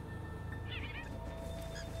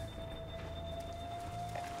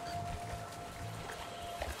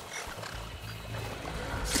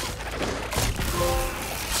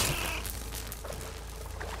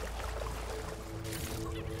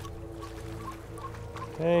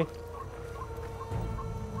 Okay.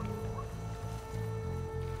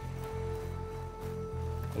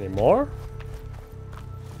 Any more?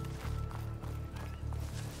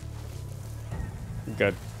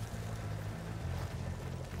 Good.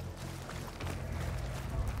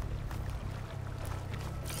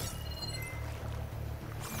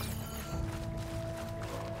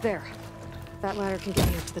 There. That ladder can get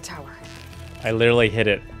me up to the tower. I literally hit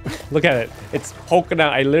it. Look at it. It's poking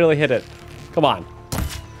out. I literally hit it. Come on.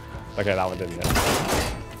 Okay, that one didn't hit.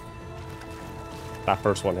 That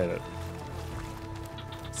first one hit it.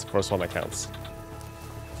 It's the first one that counts.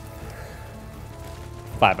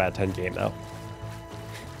 5 out of 10 game now.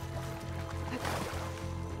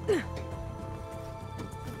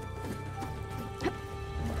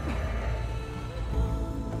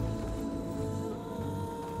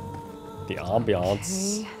 The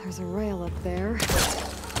ambiance. Okay, there's a rail up there. I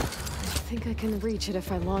think I can reach it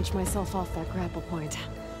if I launch myself off that grapple point.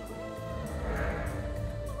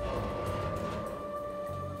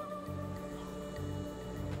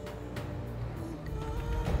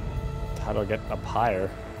 How do I get up higher?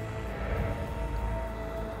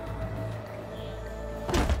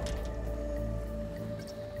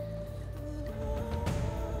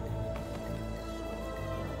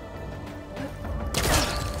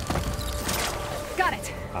 Got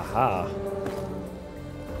it. Aha.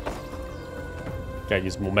 Gotta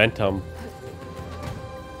use momentum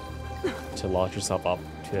to launch yourself up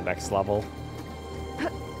to the next level.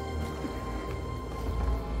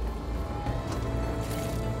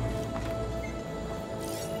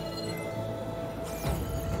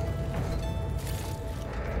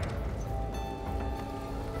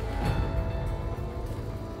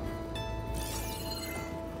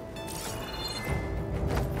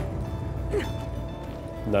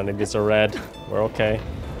 None of these are red. We're okay.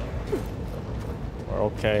 We're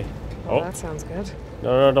okay. Well, Oh, that sounds good.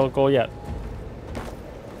 no, don't go yet.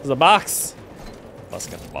 There's a box. Let's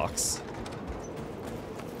get the box.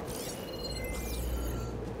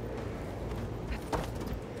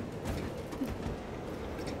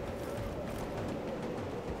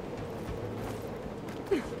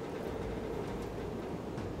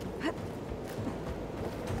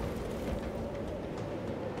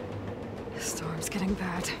 The storm's getting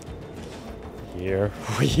bad. Here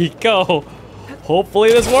we go. Hopefully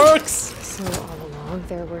this works. So all along,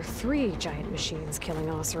 there were 3 giant machines killing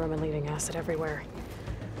Oseram and leaving acid everywhere.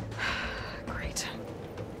 Great.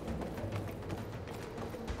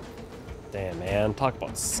 Damn, man. Talk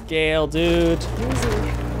about scale, dude.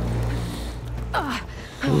 Easy.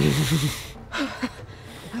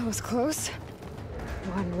 That was close.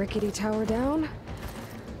 One rickety tower down.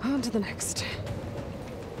 On to the next.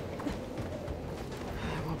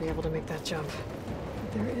 I won't be able to make that jump.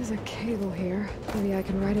 But there is a cable here. Maybe I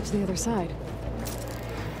can ride it to the other side.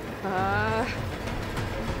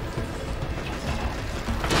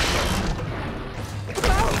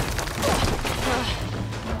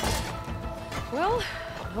 Well,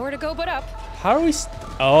 nowhere to go but up. How are we?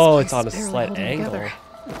 Oh, This it's on a place is barely slight holding angle. together.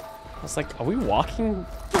 I was like, are we walking?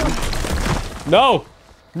 No!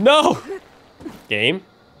 No! Game?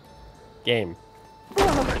 Game.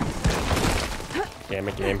 Damn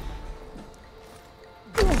it, game.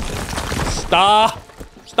 Stop!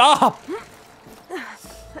 Stop!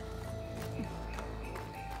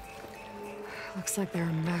 Looks like there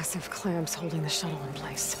are massive clamps holding the shuttle in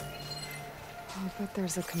place. I'll bet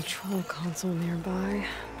there's a control console nearby.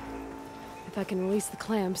 If I can release the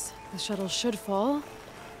clamps, the shuttle should fall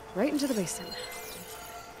right into the basin.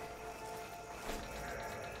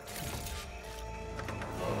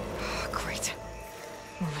 Great.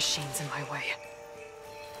 More machines in my way.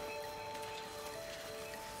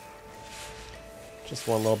 Just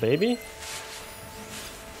one little baby?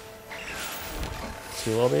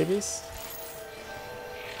 2 little babies?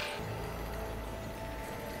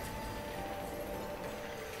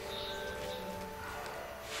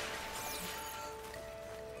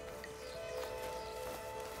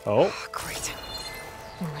 Oh, Great.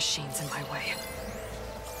 More machines in my way.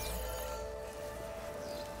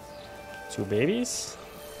 2 babies?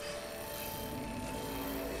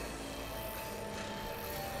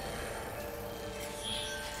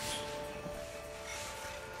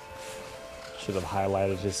 Should have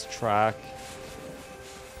highlighted his track.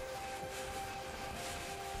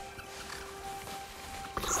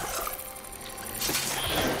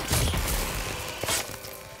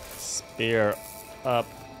 Spear up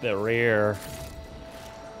the rear.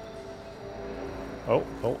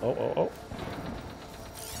 Oh.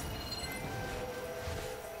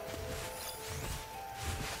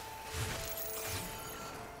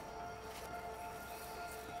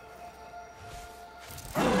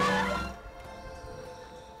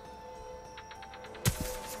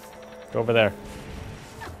 Go over there.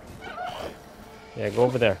 Yeah, go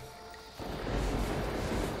over there.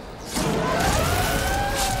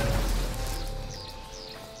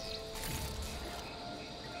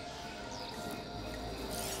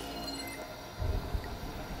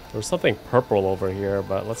 There's something purple over here,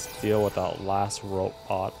 but let's deal with that last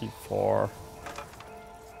robot before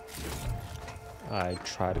I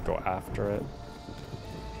try to go after it.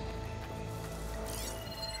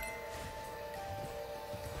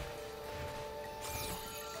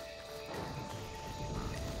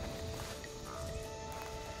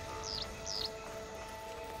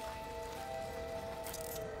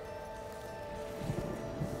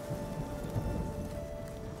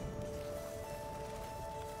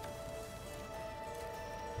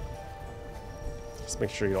 Just make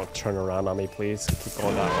sure you don't turn around on me, please. Keep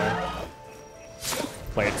going that way.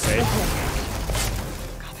 Play it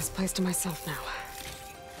safe. Got this place to myself now.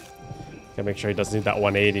 Gotta make sure he doesn't need that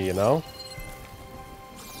 180, you know?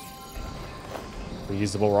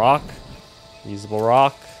 Reusable rock. Reusable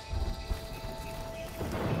rock.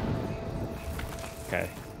 Okay.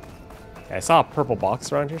 I saw a purple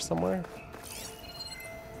box around here somewhere.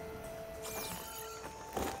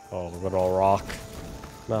 Oh, good old rock.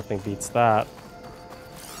 Nothing beats that.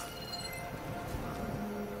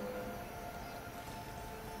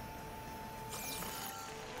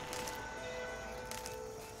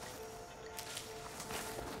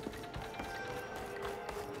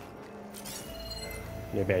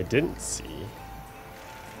 Maybe I didn't see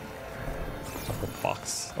a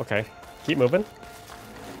box. Okay, keep moving.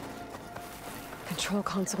 Control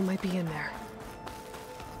console might be in there.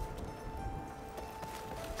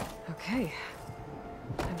 Okay.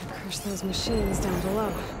 Time to crush those machines down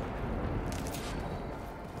below.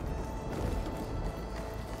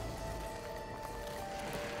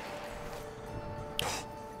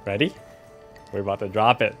 Ready? We're about to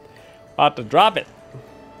drop it. About to drop it.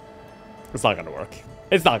 It's not gonna work.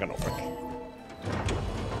 It's not gonna work.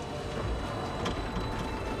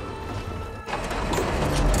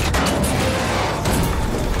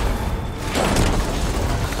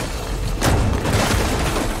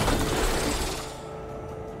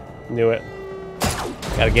 Knew it.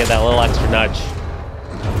 Gotta get that little extra nudge.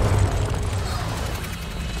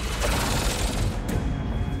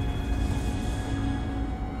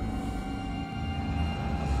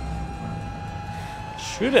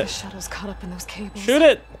 Shoot The it. shuttle's caught up in those cables. Shoot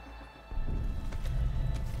it.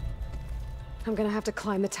 I'm gonna have to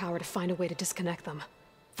climb the tower to find a way to disconnect them.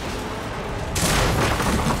 Now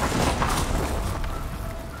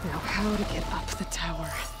how to get up the tower?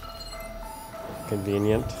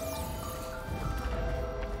 Convenient.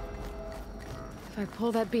 If I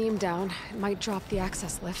pull that beam down, it might drop the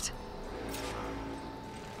access lift.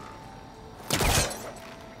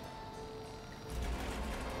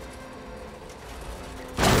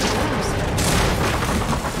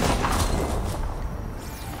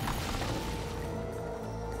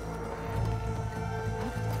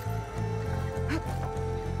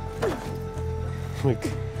 We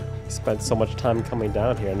spent so much time coming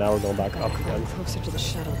down here, now we're going back up Gotta again. climb closer to the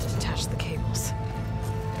shuttle to detach the cables.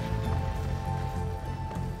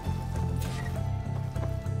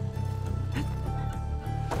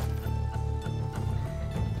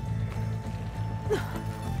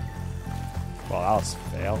 Well, that was a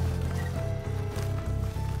fail.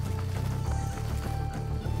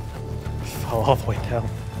 Fell all the way down.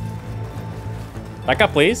 Back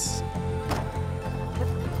up, please.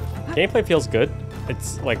 Gameplay feels good.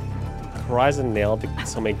 It's like Horizon nailed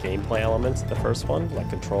so many gameplay elements in the first one. Like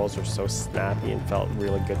controls are so snappy and felt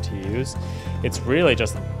really good to use. It's really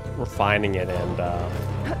just refining it and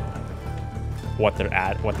what they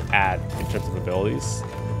add in terms of abilities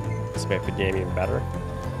to make the game even better.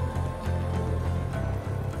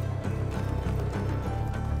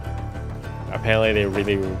 Apparently, they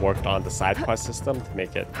really worked on the side quest system to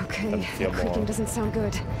make it Okay, feel that creaking more. doesn't sound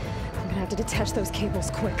good. I'm gonna have to detach those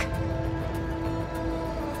cables quick.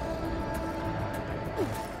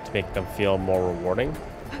 To make them feel more rewarding.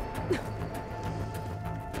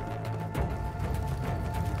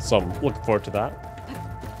 So I'm looking forward to that.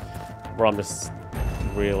 Where I'm just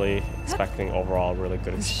really expecting overall really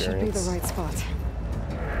good This experience. should be the right spot.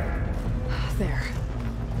 There.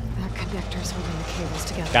 That connector's holding the cables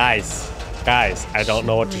together. Guys, I don't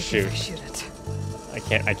know what to Break if shoot. I shoot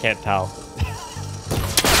it. I can't tell.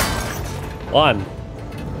 One.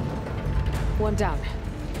 One down.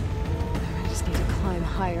 I just need to climb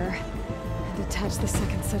higher and detach the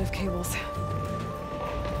second set of cables.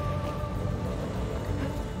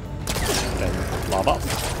 Then lob up.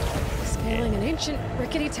 Scaling an ancient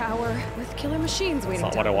rickety tower with killer machines waiting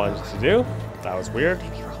That's not down what I below. wanted to do. That was weird.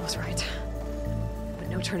 Maybe Roll was right. But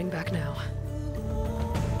no turning back now.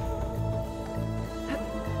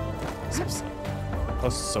 That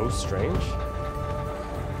was so strange.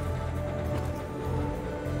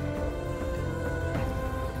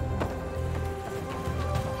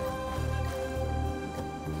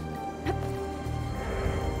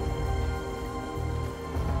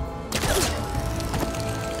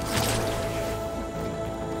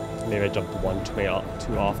 Maybe I jumped one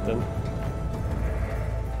too often.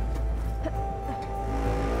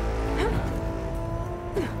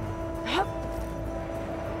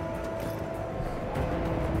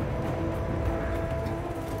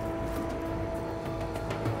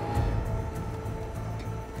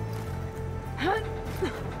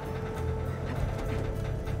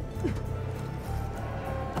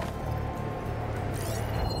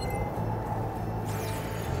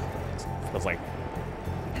 Feels like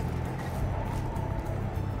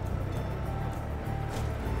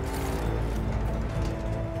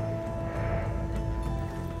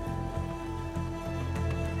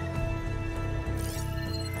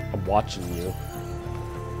I'm watching you.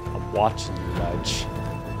 I'm watching you, Nudge.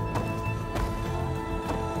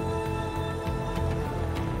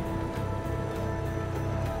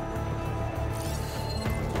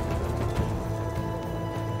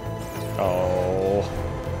 Oh.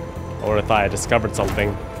 I would have thought I discovered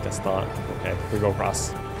something. Guess not. Okay, we go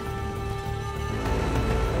across.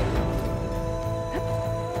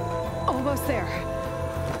 Almost there.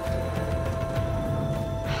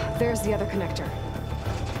 There's the other connector.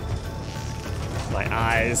 My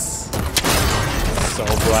eyes. So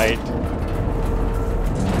bright.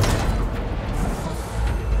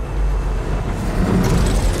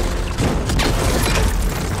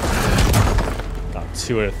 Got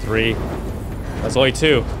 2 out of 3. That's only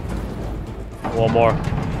 2. One more.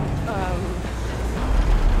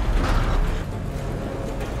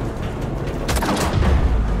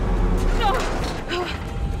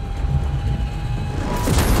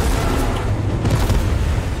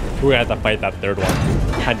 We're gonna have to fight that third one.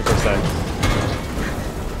 100%.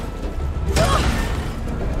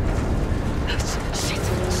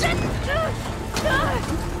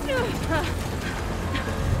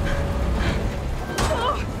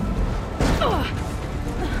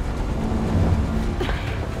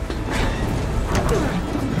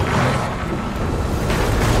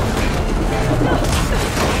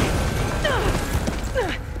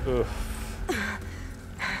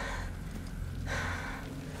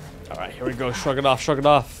 Alright, here we go. Shrug it off, shrug it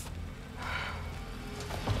off.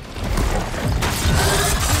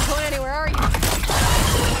 Not going anywhere, are you?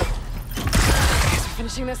 Guess we're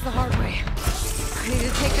finishing this the hard way. I need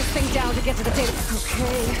to take this thing down to get to the data.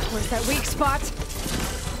 Okay, where's that weak spot?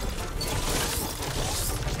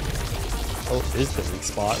 Oh, is the weak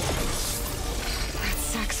spot? That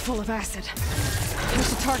sack's full of acid. I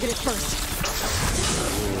should target it first.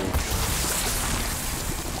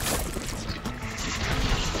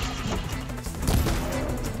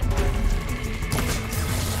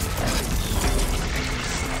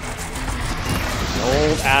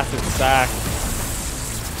 Old acid sack.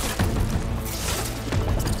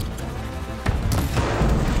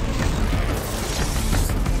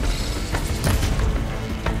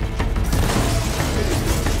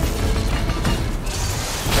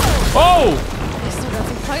 Oh! You still got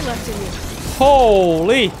some fight left in you.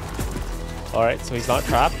 Holy! Alright, so he's not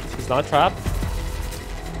trapped. He's not trapped.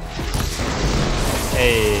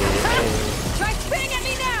 Hey. Try spinning at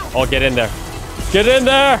me now! Oh, get in there. Get in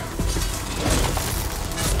there!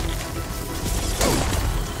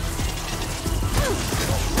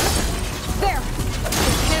 There! The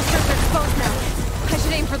canisters are exposed now. I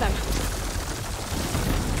should aim for them.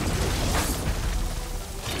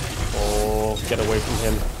 Oh, get away from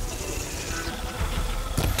him.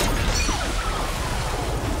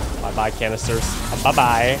 Bye-bye, canisters.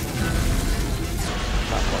 Bye-bye.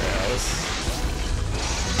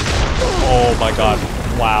 Oh my god.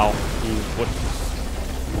 Wow. He would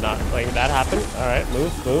not letting that happen. Alright,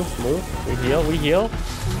 move, move, move. We heal, we heal.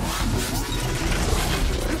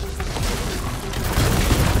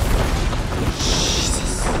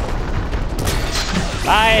 Jesus.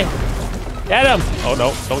 Bye! Get him! Oh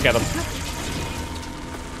no, don't get him.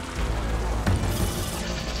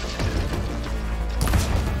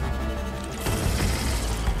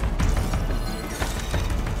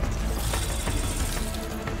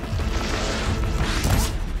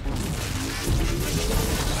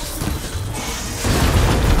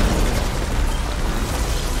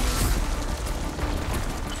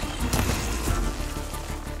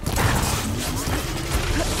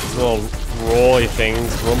 Little rolly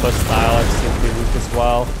things, Roomba style, I've seen pretty weak as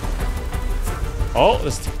well. Oh,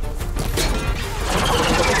 this.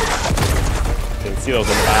 Didn't see those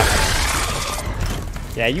in the back.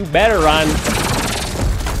 Yeah, you better run.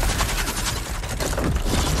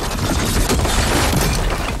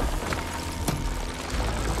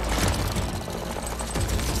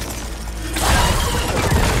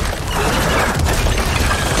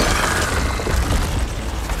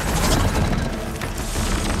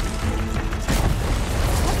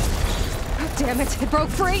 it! It broke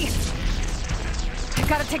free! I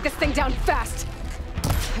gotta take this thing down fast.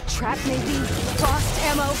 A trap, maybe? Frost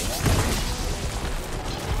ammo?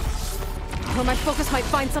 Or my focus might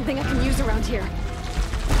find something I can use around here.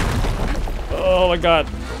 Oh my god.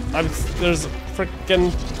 There's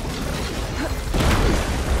freaking...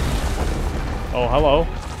 Oh, hello.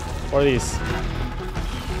 What are these?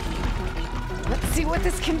 Let's see what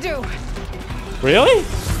this can do. Really?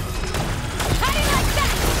 How do you like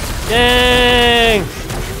that? Dang!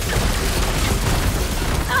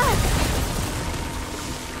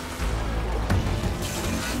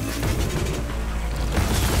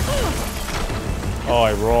 Oh,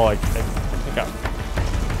 I roll. I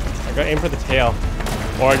got aim for the tail.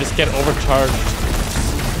 Or I just get overcharged.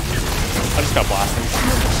 I just got blasted.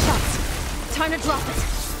 Shots. Time to drop it.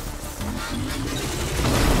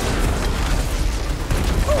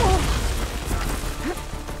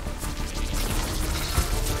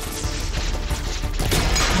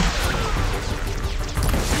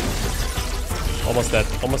 Almost dead.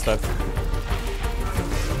 Almost dead.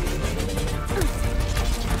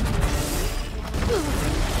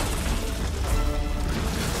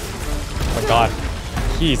 Oh my god.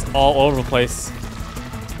 He's all over the place.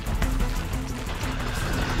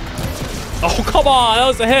 Oh, come on! That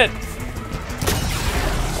was a hit!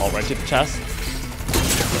 Oh, right to the chest.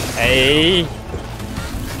 Hey!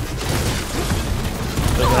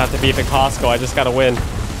 Doesn't have to be the Costco, I just gotta win.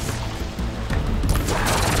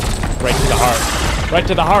 Right to the heart. Right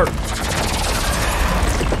to the heart!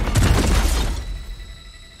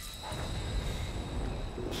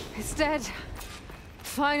 It's dead.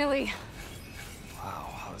 Finally. Wow,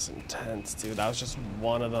 that was intense, dude. That was just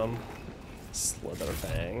one of them. Slither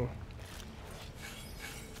bang.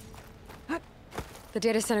 The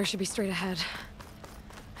data center should be straight ahead.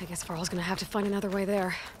 I guess Farrell's gonna have to find another way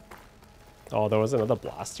there. Oh, there was another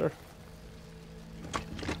blaster.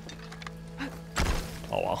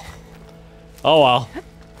 Oh well. Oh well.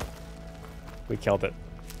 We killed it.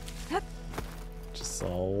 Just a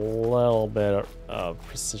little bit of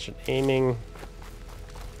precision aiming.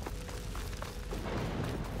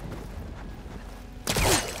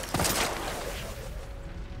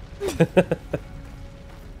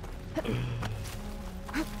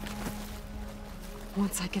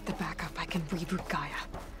 Once I get the backup, I can reboot Gaia.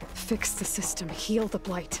 Fix the system, heal the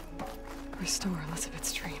blight. Restore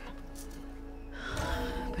Elizabeth's dream.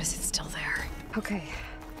 But is it still there? Okay.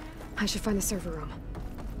 I should find the server room.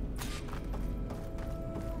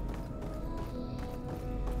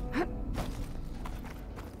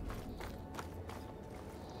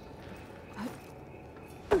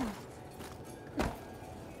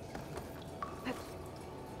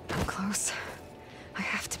 I'm close. I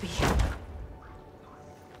have to be.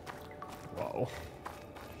 Whoa.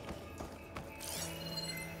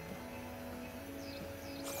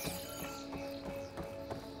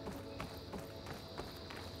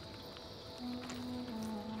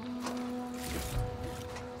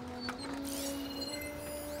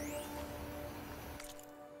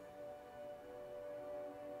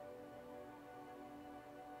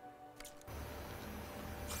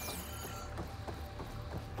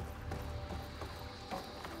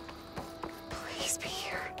 Please be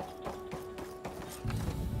here.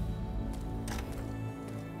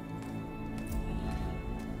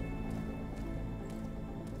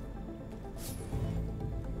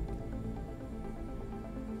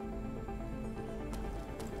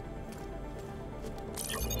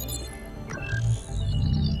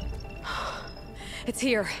 It's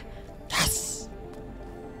here. Yes!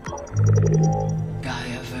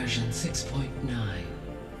 Gaia version 6.9.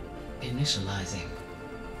 Initializing.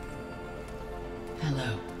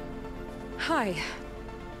 Hello. Hi.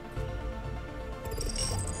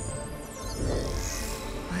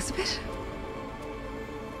 Elizabeth?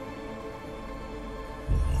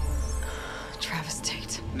 Travis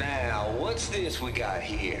Tate. Now, what's this we got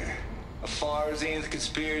here? A Farzian's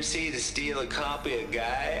conspiracy to steal a copy of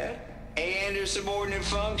Gaia? And her subordinate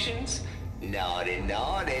functions? Naughty,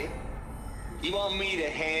 naughty. You want me to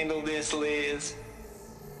handle this, Liz?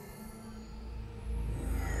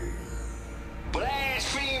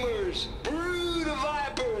 Blasphemers, brood of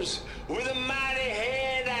vipers, with a mighty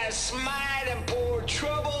hand I smite and pour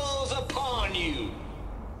troubles upon you.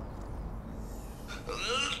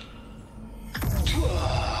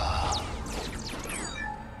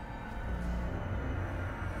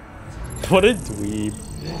 What a dweeb.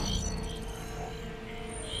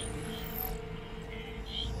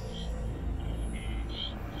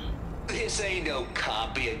 This ain't no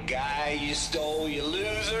copy of Gaia you stole, you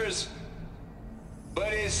losers.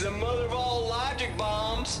 But it's the mother of all logic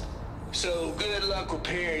bombs. So good luck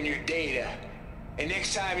repairing your data. And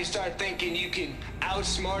next time you start thinking you can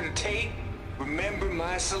outsmart a Tate, remember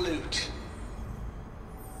my salute.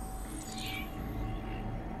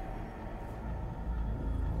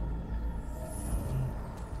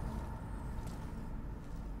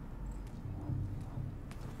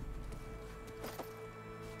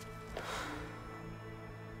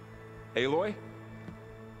 Aloy?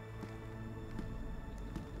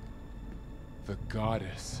 The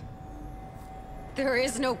goddess. There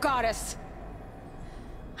is no goddess.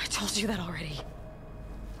 I told you that already.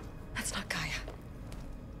 That's not Gaia.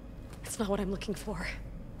 It's not what I'm looking for.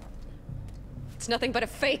 It's nothing but a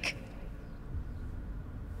fake.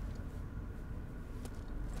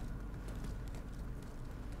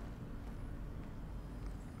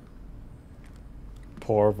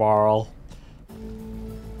 Poor Varl.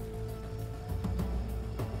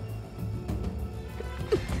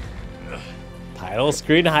 Title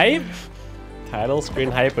screen hype? Title screen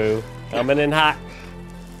hype-oo. Coming in hot.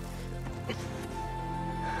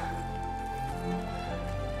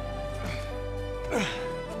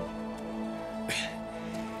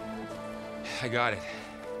 I got it.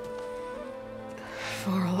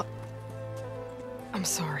 Varl, I'm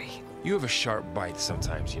sorry. You have a sharp bite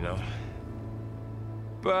sometimes, you know?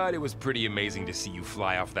 But it was pretty amazing to see you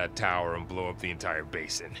fly off that tower and blow up the entire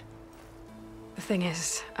basin. The thing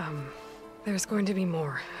is, there's going to be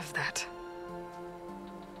more of that.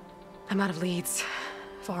 I'm out of leads,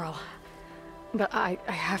 Varl. But I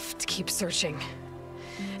have to keep searching.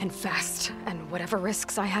 And fast. And whatever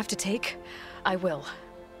risks I have to take, I will.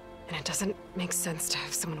 And it doesn't make sense to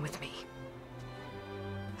have someone with me.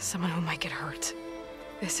 Someone who might get hurt.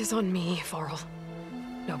 This is on me, Varl.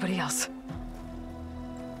 Nobody else.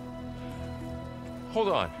 Hold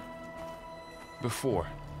on. Before,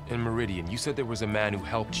 in Meridian, you said there was a man who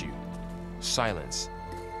helped you. Silence.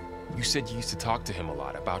 You said you used to talk to him a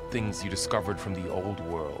lot about things you discovered from the old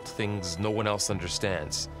world, things no one else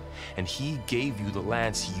understands. And he gave you the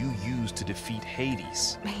lance you used to defeat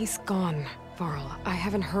Hades. He's gone, Varl. I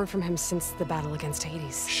haven't heard from him since the battle against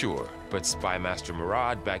Hades. Sure, but Spy Master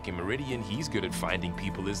Murad back in Meridian, he's good at finding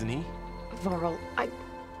people, isn't he? Varl,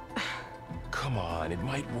 Come on, it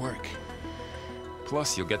might work.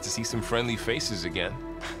 Plus, you'll get to see some friendly faces again.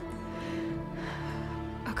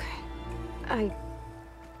 Okay.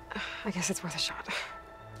 I guess it's worth a shot.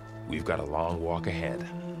 We've got a long walk ahead.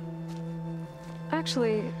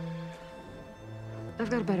 Actually, I've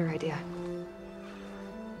got a better idea.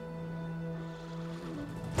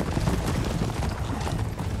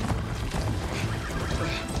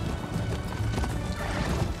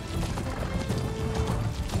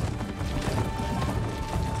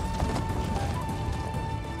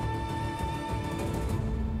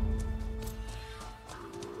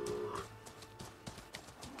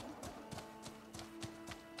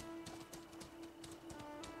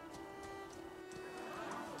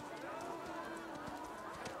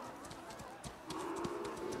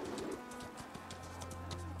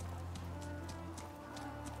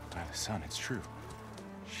 Son, it's true.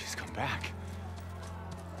 She's come back.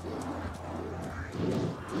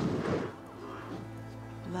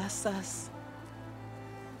 Bless us.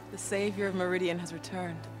 The savior of Meridian has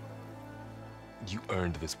returned. You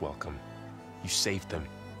earned this welcome. You saved them.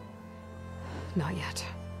 Not yet.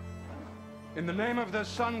 In the name of the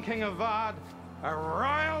Sun King of Vard, a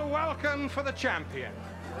royal welcome for the champion.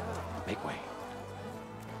 Make way.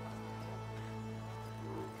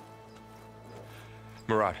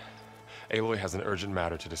 Murad, Aloy has an urgent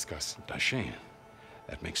matter to discuss. Does she?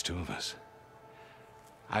 That makes two of us.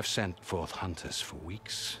 I've sent forth hunters for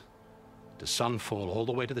weeks. To Sunfall all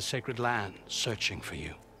the way to the Sacred Land, searching for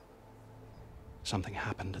you. Something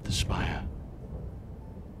happened at the Spire.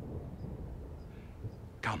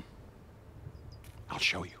 Come. I'll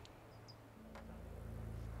show you.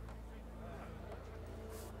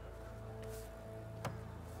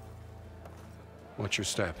 Watch your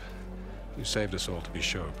step. You saved us all, to be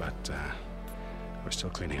sure, but we're still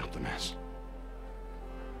cleaning up the mess.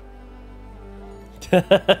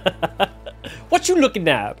 What you looking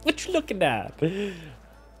at? What you looking at?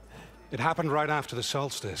 It happened right after the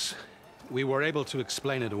solstice. We were able to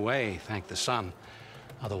explain it away, thank the sun.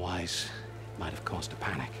 Otherwise, it might have caused a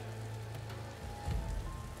panic.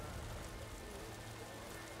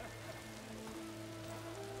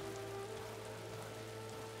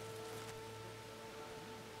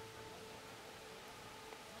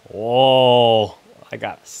 Whoa, I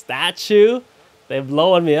got a statue. They're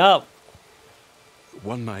blowing me up.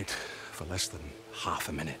 One night, for less than half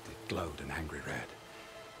a minute, it glowed an angry red.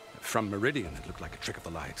 From Meridian, it looked like a trick of the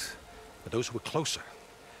light. But those who were closer,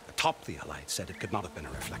 atop the Allied, said it could not have been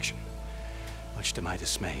a reflection. Much to my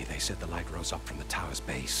dismay, they said the light rose up from the tower's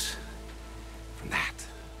base. From that.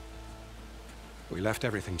 We left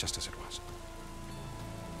everything just as it was.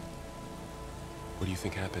 What do you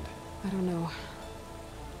think happened? I don't know.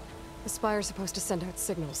 The Spire's supposed to send out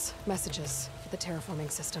signals, messages, for the terraforming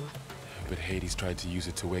system. But Hades tried to use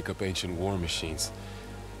it to wake up ancient war machines.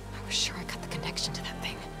 I was sure I got the connection to that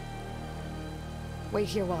thing. Wait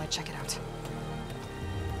here while I check it out.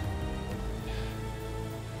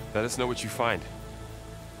 Let us know what you find.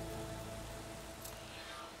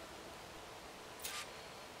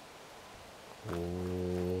 I've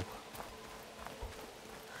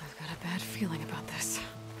got a bad feeling about this.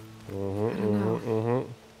 I don't know.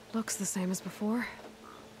 Looks the same as before.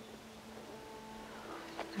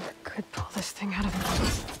 Never could pull this thing out of it.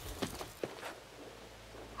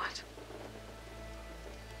 What?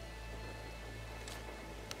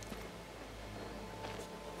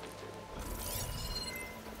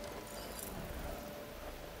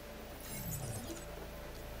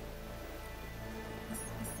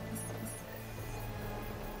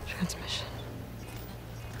 Transmission.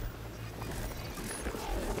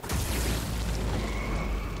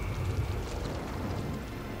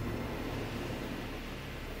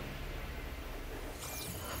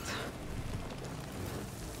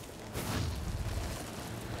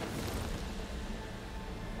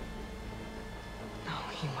 No,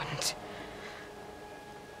 he wouldn't.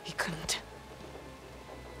 He couldn't.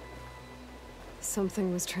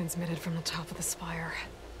 Something was transmitted from the top of the spire.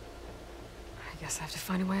 I guess I have to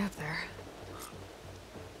find a way up there.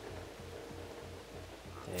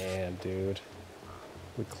 Damn, dude.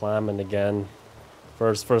 We climbing again.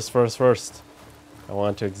 First. I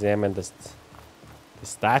want to examine this the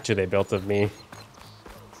statue they built of me.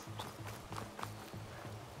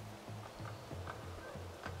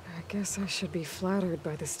 I guess I should be flattered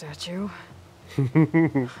by the statue.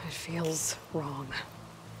 It feels wrong.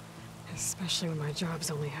 Especially when my job's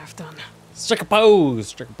only half done. Strike a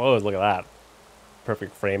pose! Look at that.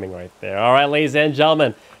 Perfect framing right there. All right, ladies and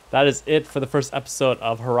gentlemen, that is it for the first episode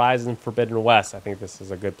of Horizon Forbidden West. I think this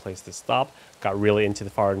is a good place to stop. Got really into the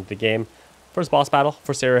far end of the game. First boss battle,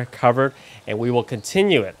 first area covered, and we will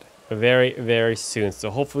continue it very, very soon.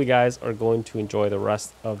 So hopefully you guys are going to enjoy the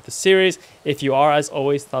rest of the series. If you are, as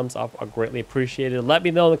always, thumbs up are greatly appreciated. Let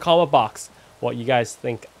me know in the comment box what you guys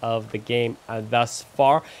think of the game thus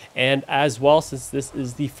far. And as well, since this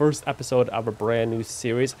is the first episode of a brand new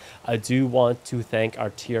series, I do want to thank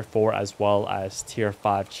our tier 4 as well as tier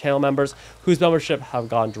 5 channel members whose membership have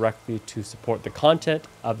gone directly to support the content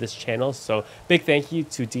of this channel. So big thank you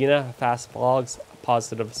to Dina, Fast Vlogs,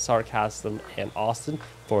 Positive Sarcasm, and Austin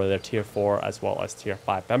for their tier 4 as well as tier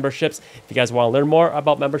 5 memberships. If you guys want to learn more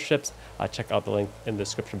about memberships, check out the link in the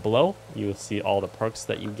description below. You will see all the perks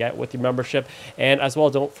that you get with your membership. And as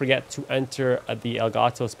well, don't forget to enter the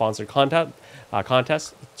Elgato sponsored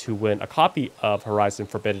contest to win a copy of Horizon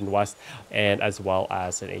Forbidden West and as well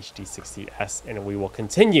as an HD 60S. And we will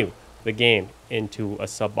continue the game into a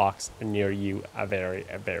sub box near you very,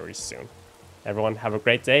 very soon. Everyone have a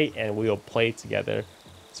great day, and we will play together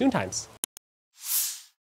soon times.